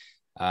that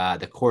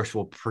the course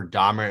will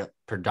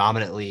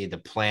predominantly, the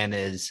plan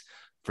is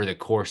for the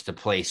course to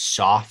play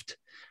soft.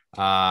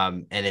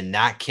 And in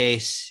that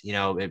case,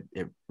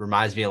 it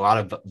reminds me a lot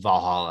of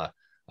Valhalla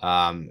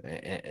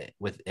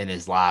within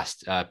his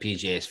last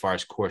PGA as far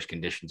as course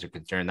conditions are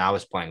concerned. That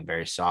was playing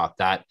very soft.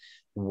 That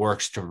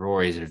works to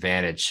Rory's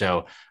advantage.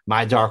 So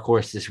my dark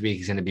horse this week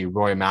is going to be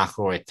Rory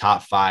McIlroy,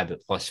 top 5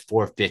 at plus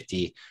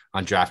 450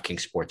 on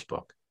DraftKings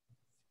Sportsbook.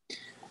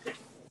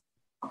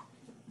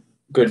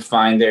 Good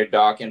find there,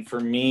 Doc. And for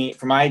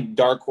my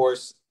dark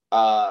horse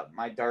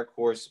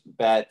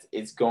bet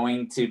is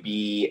going to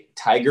be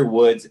Tiger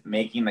Woods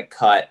making the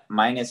cut,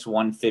 minus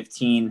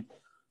 115.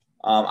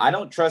 I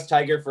don't trust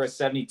Tiger for a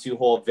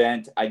 72-hole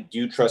event. I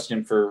do trust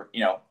him for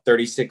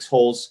 36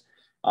 holes.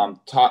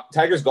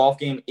 Tiger's golf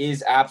game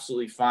is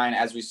absolutely fine.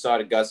 As we saw at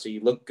Augusta, he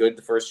looked good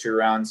the first 2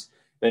 rounds,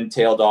 then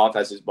tailed off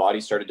as his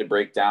body started to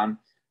break down.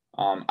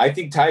 I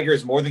think Tiger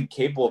is more than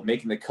capable of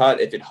making the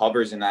cut if it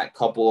hovers in that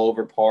couple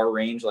over par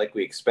range like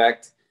we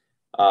expect.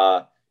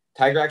 Tiger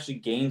actually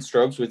gained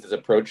strokes with his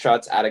approach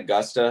shots at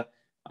Augusta.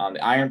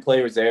 The iron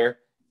play was there.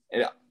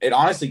 It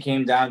honestly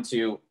came down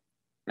to,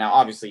 now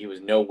obviously he was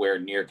nowhere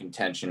near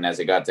contention as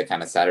it got to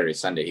kind of Saturday,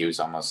 Sunday. He was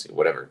almost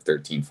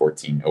 13,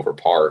 14 over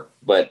par.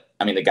 But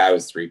I mean, the guy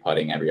was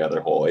 3-putting every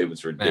other hole. It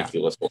was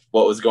ridiculous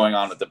what was going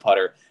on with the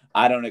putter.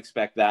 I don't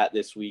expect that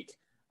this week.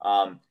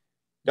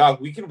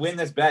 Dog, we can win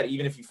this bet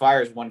even if he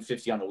fires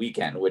 150 on the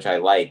weekend, which I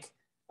like.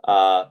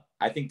 I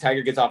think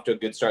Tiger gets off to a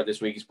good start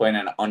this week. He's playing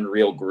an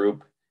unreal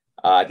group.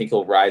 I think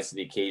he'll rise to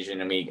the occasion,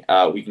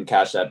 and we can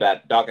cash that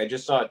bet. Doc, I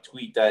just saw a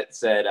tweet that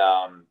said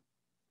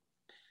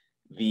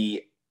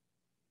the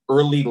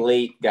early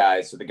late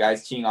guys, so the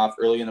guys teeing off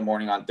early in the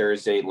morning on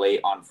Thursday,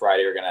 late on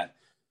Friday, are going to,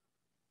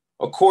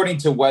 according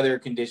to weather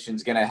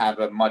conditions, going to have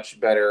a much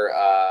better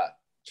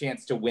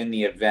chance to win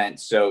the event.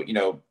 So,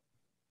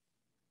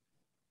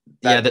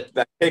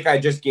 that pick I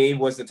just gave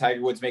was the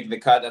Tiger Woods making the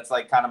cut. That's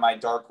like kind of my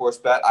dark horse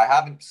bet. I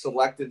haven't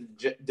selected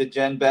the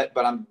Gen bet,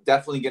 but I'm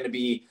definitely going to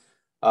be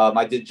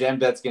my Gen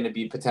bet's going to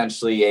be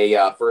potentially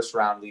a first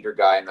round leader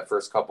guy in the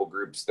first couple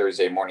groups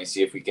Thursday morning.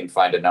 See if we can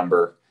find a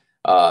number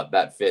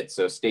that fits.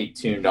 So stay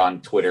tuned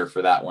on Twitter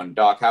for that one.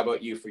 Doc, how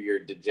about you for your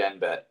Gen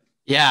bet?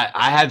 Yeah,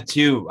 I have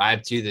two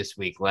this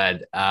week,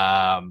 Led.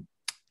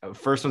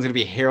 First one's going to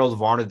be Harold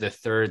Varner the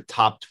third,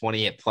 top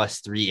 20 at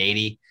plus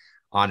 380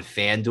 on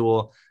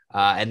FanDuel.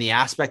 And the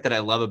aspect that I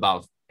love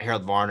about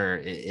Harold Varner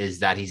is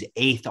that he's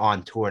 8th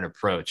on tour and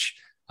approach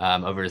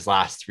over his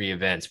last 3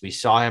 events. We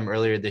saw him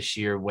earlier this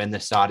year win the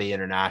Saudi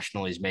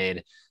International. He's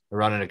made a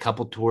run in a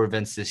couple tour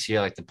events this year,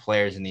 like the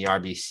Players and the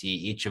RBC,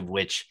 each of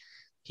which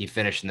he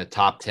finished in the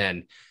top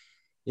 10.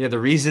 The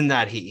reason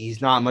that he's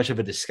not much of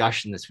a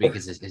discussion this week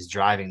is his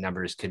driving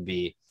numbers could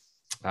be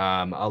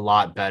a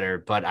lot better.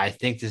 But I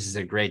think this is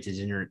a great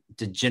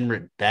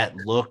degenerate bet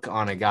look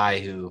on a guy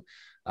who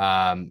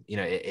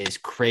is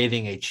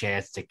craving a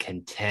chance to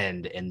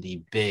contend in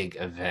the big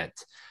event.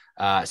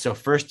 So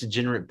first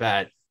degenerate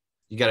bet,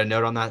 you got a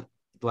note on that,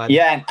 Bled?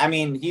 Yeah, and I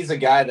mean, he's a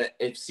guy that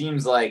it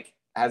seems like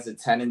has a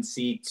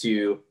tendency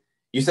to,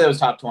 you said it was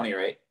top 20,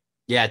 right?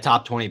 Yeah,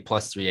 top 20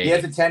 plus 380. He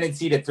has a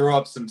tendency to throw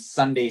up some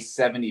Sunday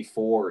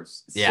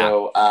 74s. Yeah.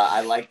 So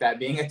I like that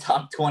being a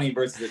top 20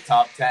 versus a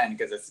top 10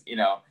 because it's,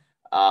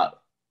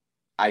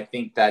 I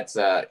think that's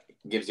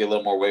gives you a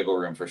little more wiggle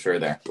room for sure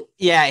there.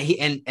 Yeah,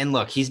 and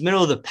look, he's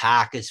middle of the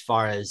pack as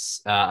far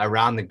as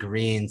around the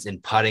greens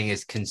and putting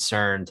is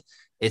concerned.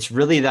 It's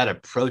really that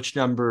approach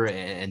number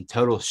and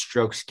total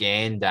strokes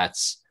gained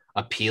that's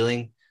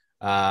appealing.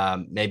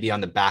 Maybe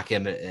on the back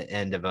end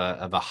of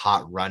a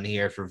hot run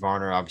here for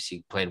Varner.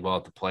 Obviously played well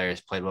at the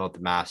Players, played well at the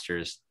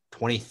Masters,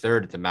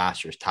 23rd at the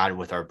Masters, tied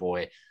with our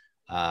boy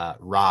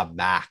Rob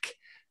Mack.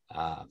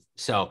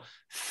 So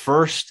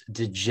first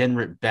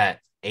degenerate bet,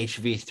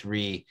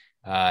 HV3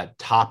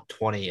 top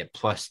 20 at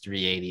plus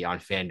 380 on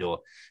FanDuel.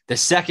 The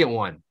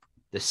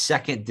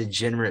second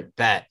degenerate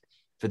bet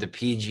for the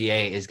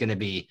PGA is going to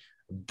be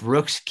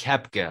Brooks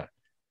Koepka,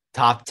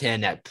 top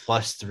 10 at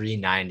plus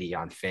 390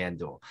 on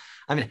FanDuel.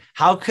 I mean,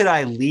 how could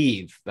I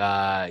leave, the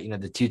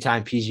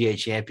 2-time PGA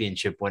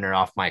championship winner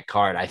off my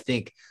card? I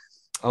think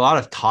a lot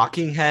of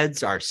talking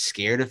heads are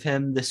scared of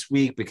him this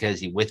week because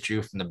he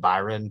withdrew from the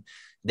Byron.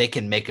 They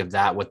can make of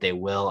that what they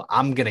will.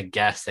 I'm going to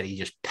guess that he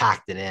just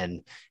packed it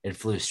in and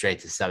flew straight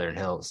to Southern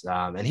Hills.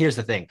 And here's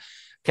the thing.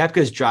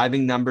 Koepka's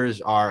driving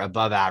numbers are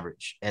above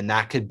average, and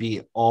that could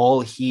be all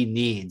he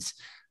needs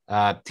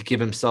to give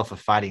himself a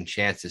fighting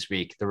chance this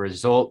week. The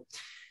result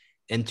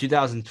in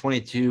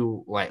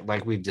 2022,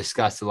 like we've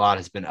discussed a lot,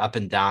 has been up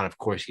and down. Of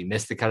course, he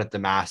missed the cut at the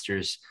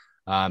Masters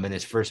in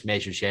his first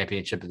major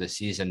championship of the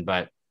season.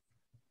 But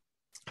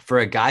for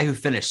a guy who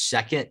finished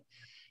second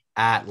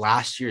at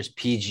last year's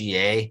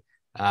PGA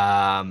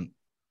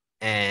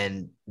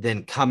and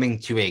then coming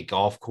to a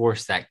golf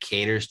course that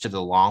caters to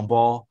the long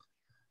ball,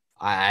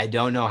 I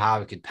don't know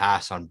how we could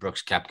pass on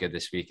Brooks Koepka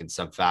this week in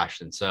some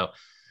fashion. So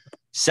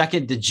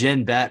second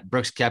degen bet,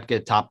 Brooks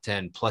Koepka top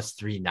 10 plus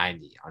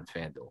 390 on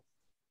FanDuel.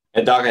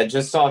 And Doc, I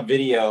just saw a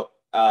video.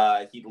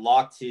 He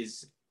locked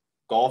his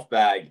golf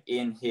bag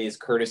in his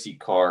courtesy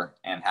car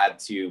and had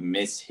to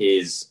miss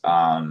his,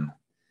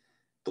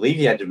 believe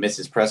he had to miss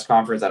his press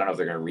conference. I don't know if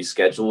they're going to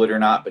reschedule it or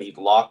not, but he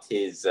locked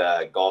his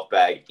golf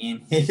bag in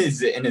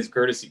his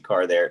courtesy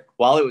car there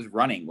while it was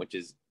running, which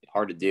is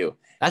hard to do.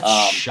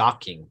 That's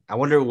shocking. I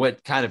wonder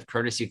what kind of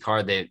courtesy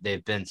car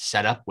they've been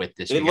set up with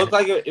this. It looked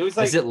like it was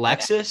like. Is it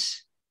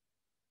Lexus?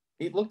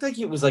 It looked like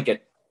it was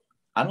like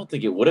I don't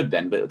think it would have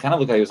been, but it kind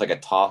of looked like it was like a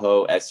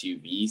Tahoe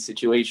SUV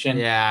situation.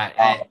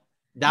 Yeah,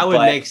 that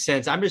would make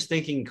sense. I'm just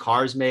thinking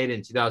cars made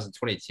in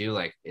 2022,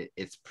 like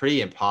it's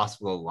pretty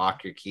impossible to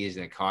lock your keys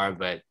in a car,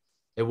 but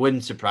it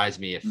wouldn't surprise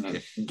me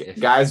if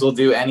guys will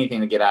do anything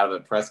to get out of a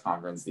press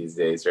conference these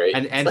days, right?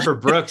 And for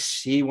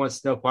Brooks, he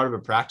wants no part of a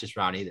practice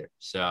round either.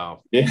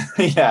 So he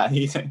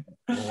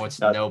wants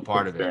no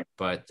part of it.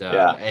 But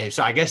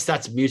so I guess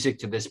that's music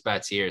to this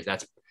bet's ears.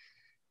 That's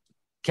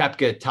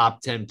Koepka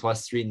top 10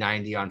 plus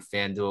 390 on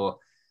FanDuel.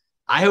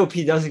 I hope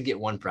he doesn't get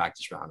one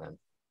practice round in.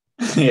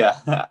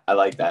 Yeah, I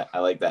like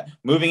that.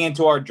 Moving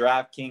into our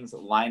DraftKings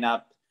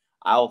lineup,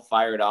 I'll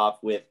fire it off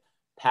with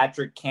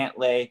Patrick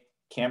Cantlay,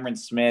 Cameron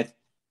Smith,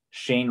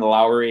 Shane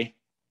Lowry,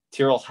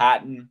 Tyrrell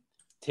Hatton,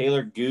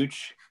 Taylor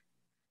Gooch,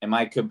 and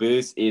my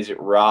caboose is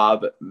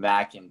Rob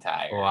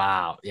McIntyre.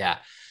 Wow, yeah.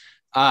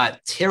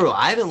 Tyrrell,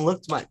 I haven't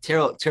looked at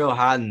Tyrrell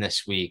Hatton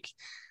this week.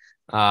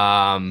 He's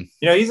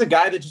a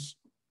guy that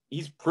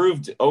he's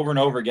proved over and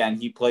over again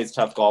he plays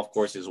tough golf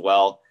courses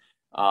well.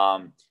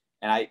 And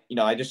I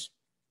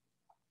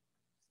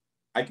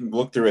can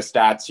look through his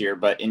stats here,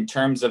 but in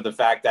terms of the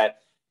fact that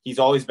he's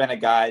always been a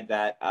guy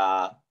that,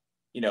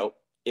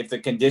 if the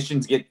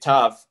conditions get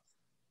tough,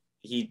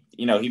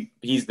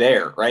 he's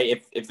there,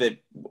 right?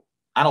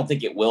 I don't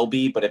think it will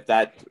be, but if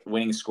that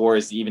winning score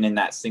is even in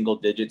that single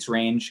digits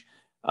range,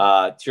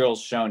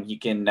 Tyrrell's shown he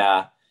can,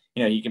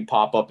 he can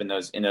pop up in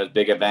those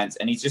big events,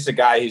 and he's just a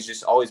guy who's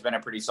just always been a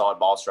pretty solid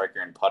ball striker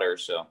and putter.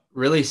 So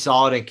really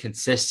solid and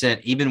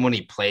consistent, even when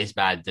he plays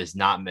bad, does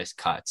not miss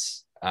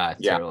cuts. Tyrrell.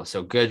 Yeah.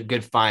 So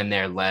good find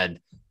there, led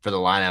for the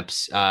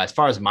lineups. As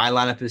far as my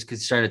lineup is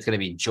concerned, it's going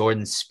to be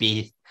Jordan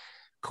Spieth,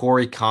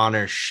 Corey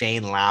Connor,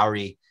 Shane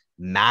Lowry,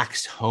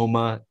 Max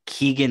Homa,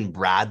 Keegan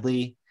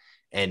Bradley,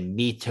 and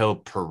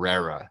Mito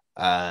Pereira,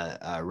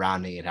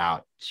 rounding it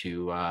out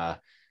to.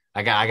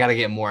 I got to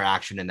get more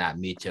action in that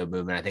Mito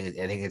movement. I think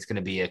it's going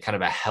to be a kind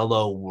of a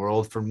hello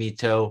world for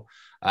Mito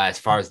as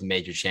far as the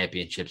major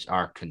championships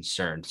are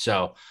concerned.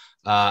 So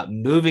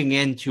moving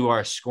into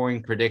our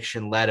scoring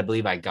prediction, led, I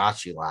believe I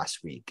got you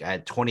last week. I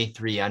had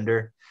 23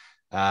 under.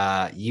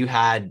 You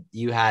had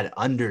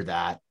under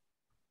that.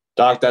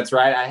 Doc, that's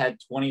right. I had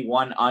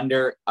 21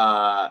 under.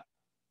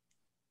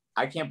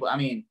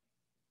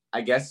 I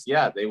guess,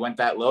 yeah, they went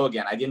that low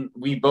again.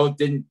 We both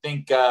didn't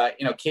think,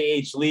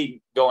 KH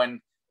Lee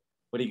going,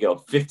 what do you go,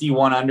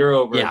 51 under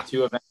over a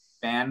 2 event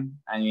span?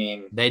 I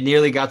mean, they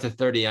nearly got to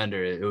 30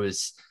 under. It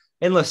was,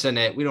 and listen,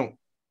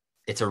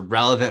 it's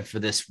irrelevant for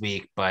this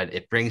week, but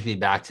it brings me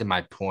back to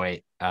my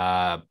point.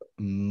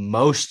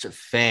 Most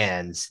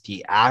fans,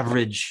 the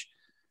average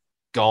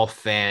golf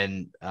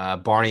fan,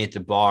 Barney at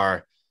the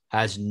bar,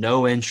 has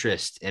no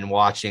interest in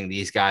watching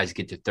these guys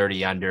get to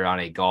 30 under on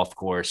a golf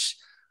course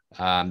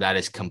that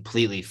is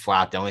completely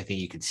flat. The only thing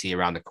you could see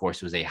around the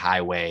course was a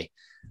highway.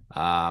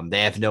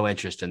 They have no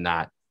interest in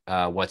that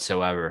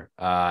whatsoever.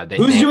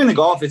 Who's doing the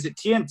golf? Is it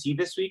TNT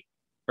this week?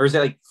 Or is it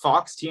like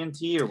Fox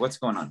TNT, or what's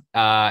going on?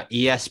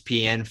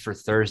 ESPN for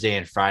Thursday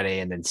and Friday,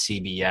 and then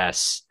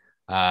CBS.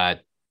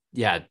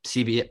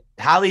 CBS.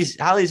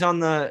 Hallie's on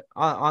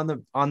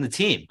the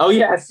team. Oh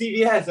yeah,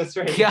 CBS. That's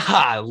right.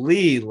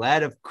 Golly,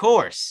 lad, of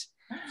course.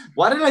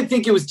 Why did I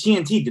think it was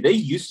TNT? Did they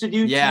used to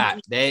do? Yeah,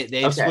 TNT?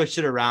 they switched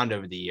it around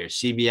over the years.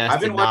 CBS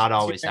did not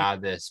always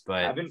have this,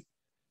 but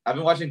I've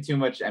been watching too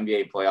much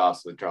NBA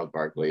playoffs with Charles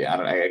Barkley.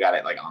 I got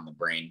it like on the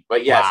brain.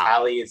 But yes, wow.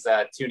 Hallie is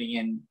tuning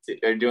in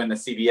or doing the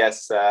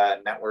CBS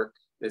network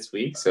this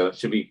week, so it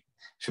should be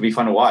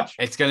fun to watch.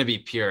 It's going to be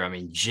pure. I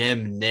mean,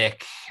 Jim,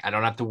 Nick. I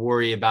don't have to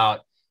worry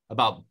about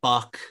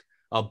Buck.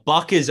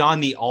 Buck is on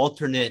the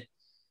alternate.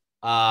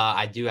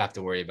 I do have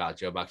to worry about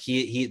Joe Buck.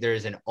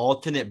 There's an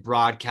alternate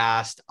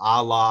broadcast,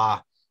 a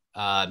la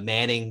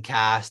Manning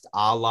cast,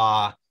 a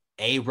la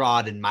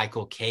A-Rod and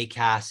Michael K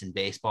cast in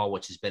baseball,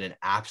 which has been an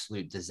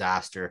absolute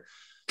disaster.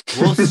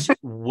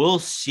 We'll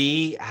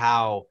see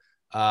how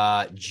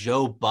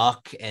Joe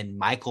Buck and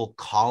Michael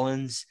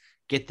Collins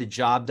get the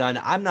job done.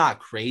 I'm not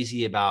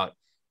crazy about.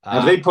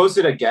 Have they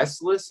posted a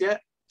guest list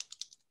yet?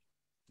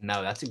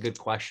 No, that's a good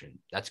question.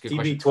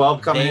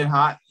 TB12 coming in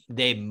hot.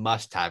 They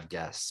must have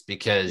guests,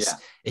 because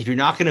if you're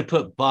not going to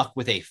put Buck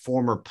with a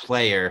former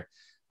player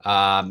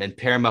and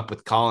pair him up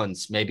with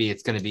Collins, maybe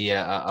it's going to be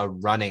a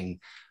running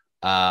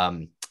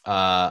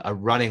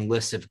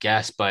list of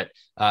guests. But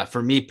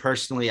for me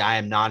personally, I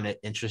am not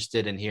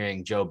interested in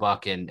hearing Joe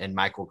Buck and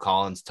Michael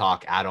Collins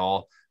talk at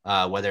all,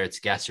 whether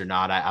it's guests or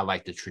not. I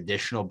like the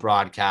traditional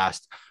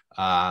broadcast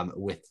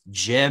with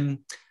Jim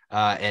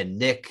and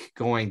Nick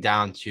going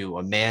down to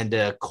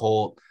Amanda,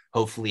 Colt,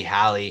 hopefully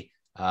Hallie.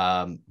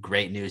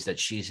 Great news that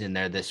she's in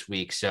there this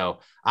week. So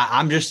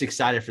I'm just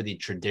excited for the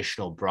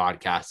traditional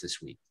broadcast this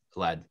week,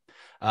 led.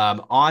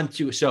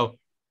 So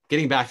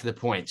getting back to the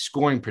point,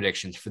 scoring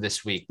predictions for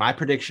this week. My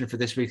prediction for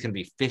this week is going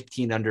to be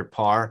 15 under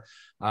par.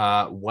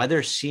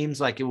 Weather seems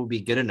like it will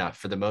be good enough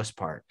for the most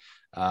part.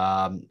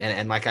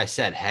 And like I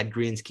said, head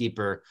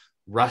greenskeeper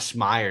Russ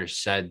Myers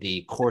said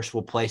the course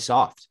will play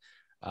soft.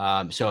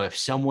 So if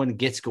someone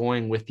gets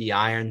going with the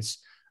irons,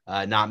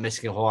 not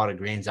missing a whole lot of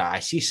greens, I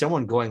see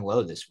someone going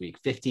low this week.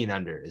 15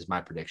 under is my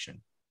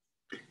prediction.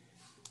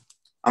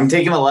 I'm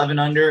taking 11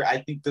 under. I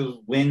think the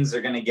winds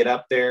are going to get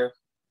up there.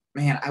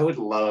 Man, I would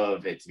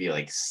love it to be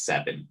like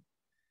 7.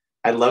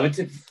 I'd love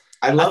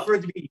for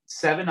it to be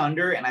 7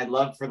 under, and I'd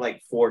love for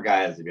like 4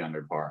 guys to be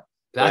under par.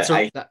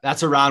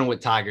 That's around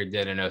what Tiger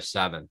did in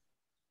 2007.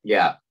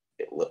 Yeah.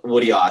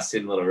 Woody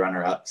Austin, little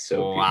runner up.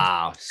 So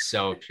wow,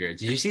 so pure.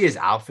 Did you see his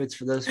outfits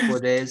for those 4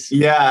 days?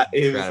 Yeah,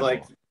 it was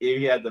like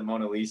he had the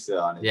Mona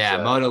Lisa on it.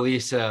 Yeah, Mona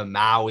Lisa,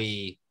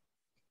 Maui,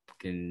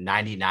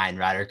 99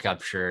 Ryder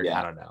Cup shirt. Yeah.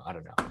 I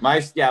don't know.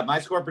 My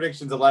score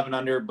prediction's 11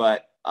 under,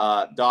 but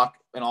Doc,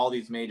 in all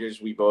these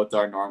majors, we both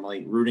are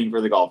normally rooting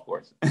for the golf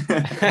course.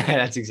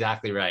 That's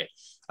exactly right.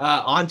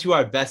 On to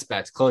our best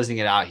bets, closing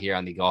it out here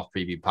on the Golf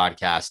Preview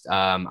Podcast.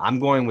 I'm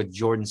going with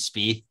Jordan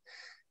Spieth.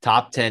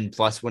 Top 10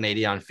 plus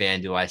 180 on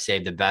FanDuel. I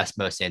saved the best,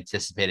 most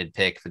anticipated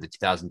pick for the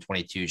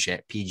 2022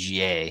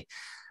 PGA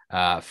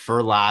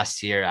for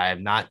last year. I have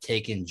not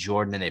taken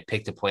Jordan in a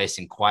pick to place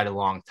in quite a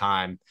long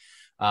time.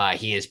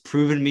 He has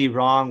proven me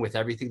wrong with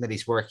everything that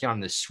he's working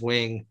on the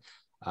swing.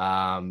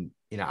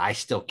 I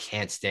still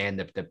can't stand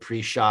the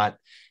pre-shot,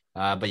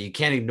 but you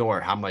can't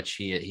ignore how much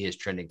he is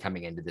trending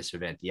coming into this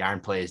event. The iron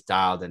play is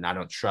dialed, and I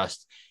don't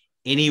trust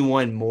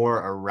anyone more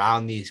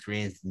around these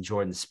greens than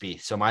Jordan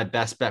Spieth. So my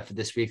best bet for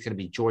this week is going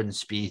to be Jordan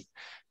Spieth,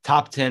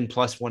 top 10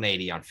 plus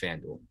 180 on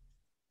FanDuel.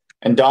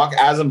 And Doc,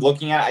 as I'm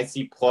looking at it, I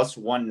see plus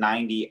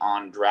 190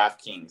 on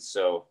DraftKings.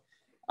 So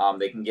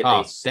they can get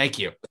thank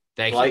you.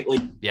 Slightly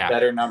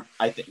better number.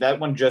 I think that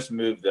one just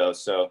moved though.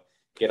 So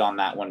get on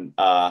that one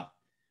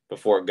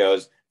before it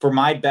goes. For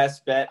my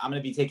best bet, I'm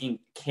going to be taking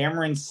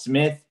Cameron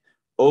Smith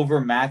over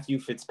Matthew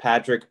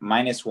Fitzpatrick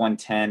minus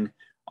 110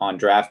 on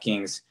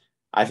DraftKings.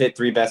 I've hit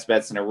 3 best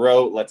bets in a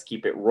row. Let's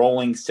keep it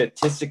rolling.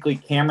 Statistically,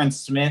 Cameron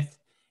Smith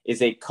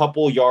is a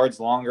couple yards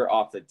longer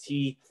off the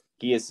tee.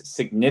 He is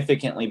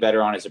significantly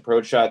better on his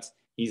approach shots.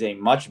 He's a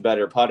much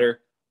better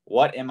putter.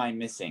 What am I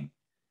missing?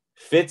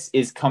 Fitz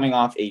is coming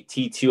off a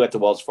T2 at the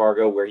Wells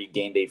Fargo where he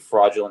gained a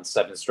fraudulent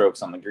 7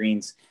 strokes on the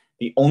greens.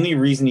 The only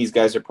reason these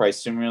guys are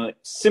priced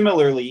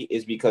similarly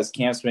is because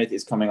Cam Smith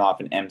is coming off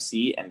an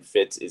MC and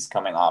Fitz is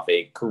coming off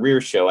a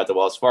career show at the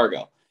Wells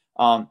Fargo.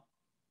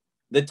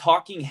 The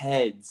talking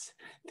heads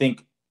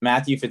think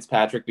Matthew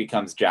Fitzpatrick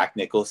becomes Jack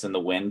Nicklaus in the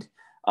wind.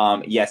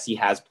 Yes, he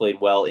has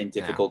played well in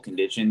difficult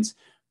conditions,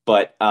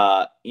 but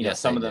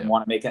some of them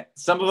want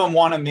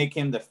to make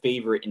him the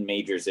favorite in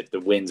majors if the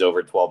wind's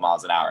over 12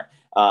 miles an hour.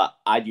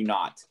 I do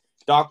not.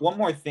 Doc, one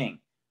more thing.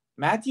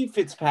 Matthew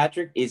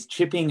Fitzpatrick is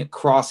chipping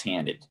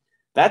cross-handed.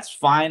 That's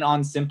fine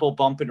on simple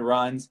bump and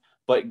runs,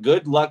 but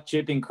good luck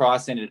chipping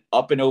cross-handed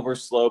up and over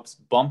slopes,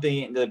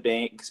 bumping into the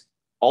banks,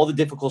 all the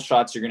difficult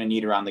shots you're going to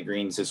need around the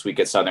greens this week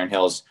at Southern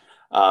Hills.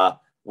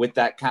 With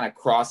that kind of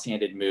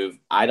cross-handed move,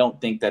 I don't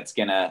think that's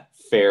going to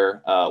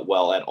fare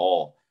well at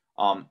all.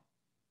 Like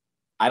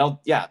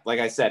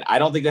I said, I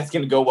don't think that's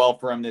going to go well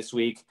for him this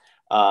week,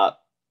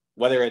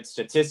 whether it's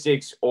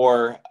statistics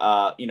or,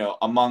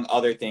 among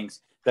other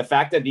things. The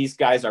fact that these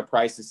guys are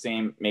priced the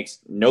same makes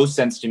no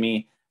sense to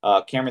me.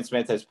 Cameron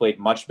Smith has played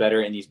much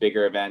better in these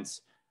bigger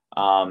events.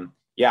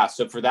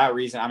 So for that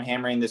reason, I'm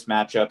hammering this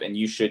matchup, and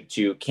you should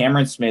too.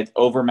 Cameron Smith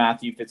over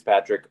Matthew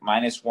Fitzpatrick,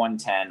 minus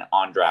 110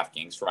 on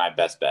DraftKings for my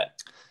best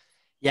bet.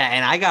 Yeah,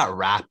 and I got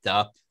wrapped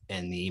up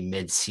in the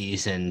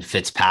midseason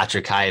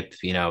Fitzpatrick hype.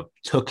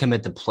 Took him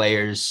at the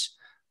Players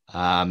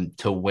to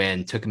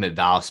win, took him at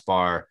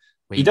Valspar.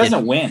 He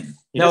doesn't win.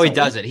 He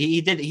doesn't.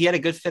 He had a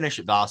good finish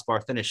at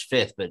Valspar, finished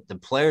 5th, but the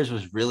Players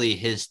was really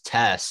his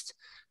test.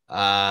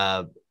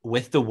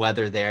 With the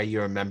weather there,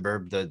 you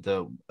remember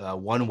the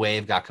one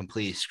wave got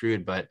completely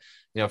screwed, but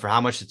for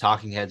how much the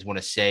talking heads want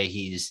to say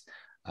he's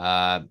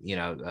a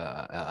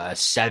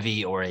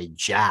Seve or a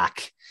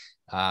Jack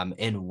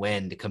in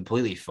wind,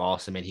 completely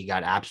false. I mean, he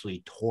got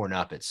absolutely torn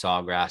up at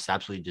Sawgrass,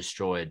 absolutely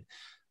destroyed.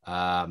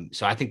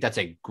 So I think that's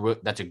a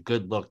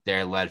good look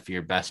there, Led, for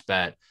your best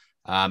bet.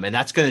 And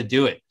that's going to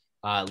do it.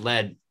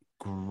 Led,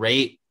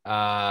 great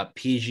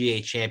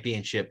PGA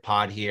Championship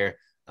pod here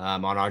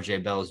on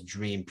RJ Bell's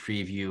Dream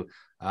Preview.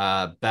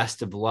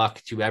 Best of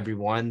luck to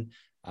everyone,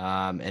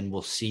 and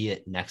we'll see you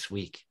next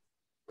week.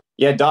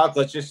 Yeah, Doc,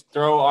 let's just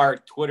throw our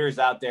Twitters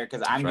out there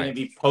because I'm going to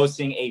be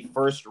posting a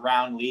first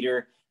round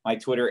leader. My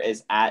Twitter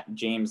is at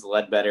James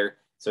Ledbetter,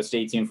 so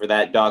stay tuned for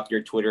that. Doc,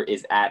 your Twitter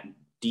is at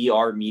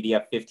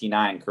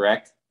drmedia59,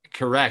 correct?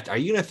 Correct. Are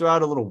you going to throw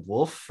out a little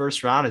Wolf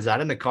first round? Is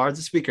that in the cards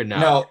this week or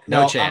no?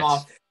 No chance. I'm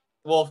off.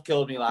 Wolf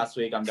killed me last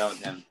week. I'm done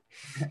with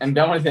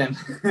him.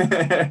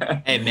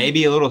 Hey,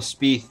 maybe a little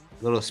Spieth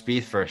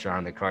first round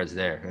in the cards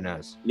there. Who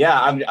knows?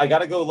 Yeah, I got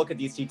to go look at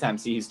these tee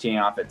times. See who's teeing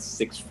off at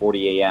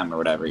 6:40 a.m. or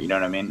whatever. You know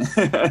what I mean?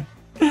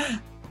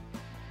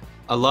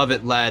 I love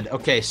it, Led.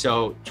 Okay,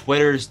 so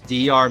Twitter's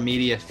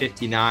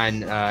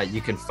drmedia59.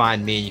 You can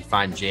find me. You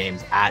find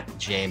James at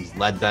James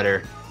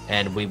Ledbetter.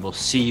 And we will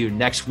see you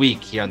next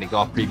week here on the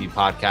Golf Preview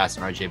Podcast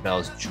and RJ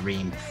Bell's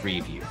Dream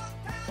Preview.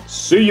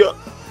 See ya.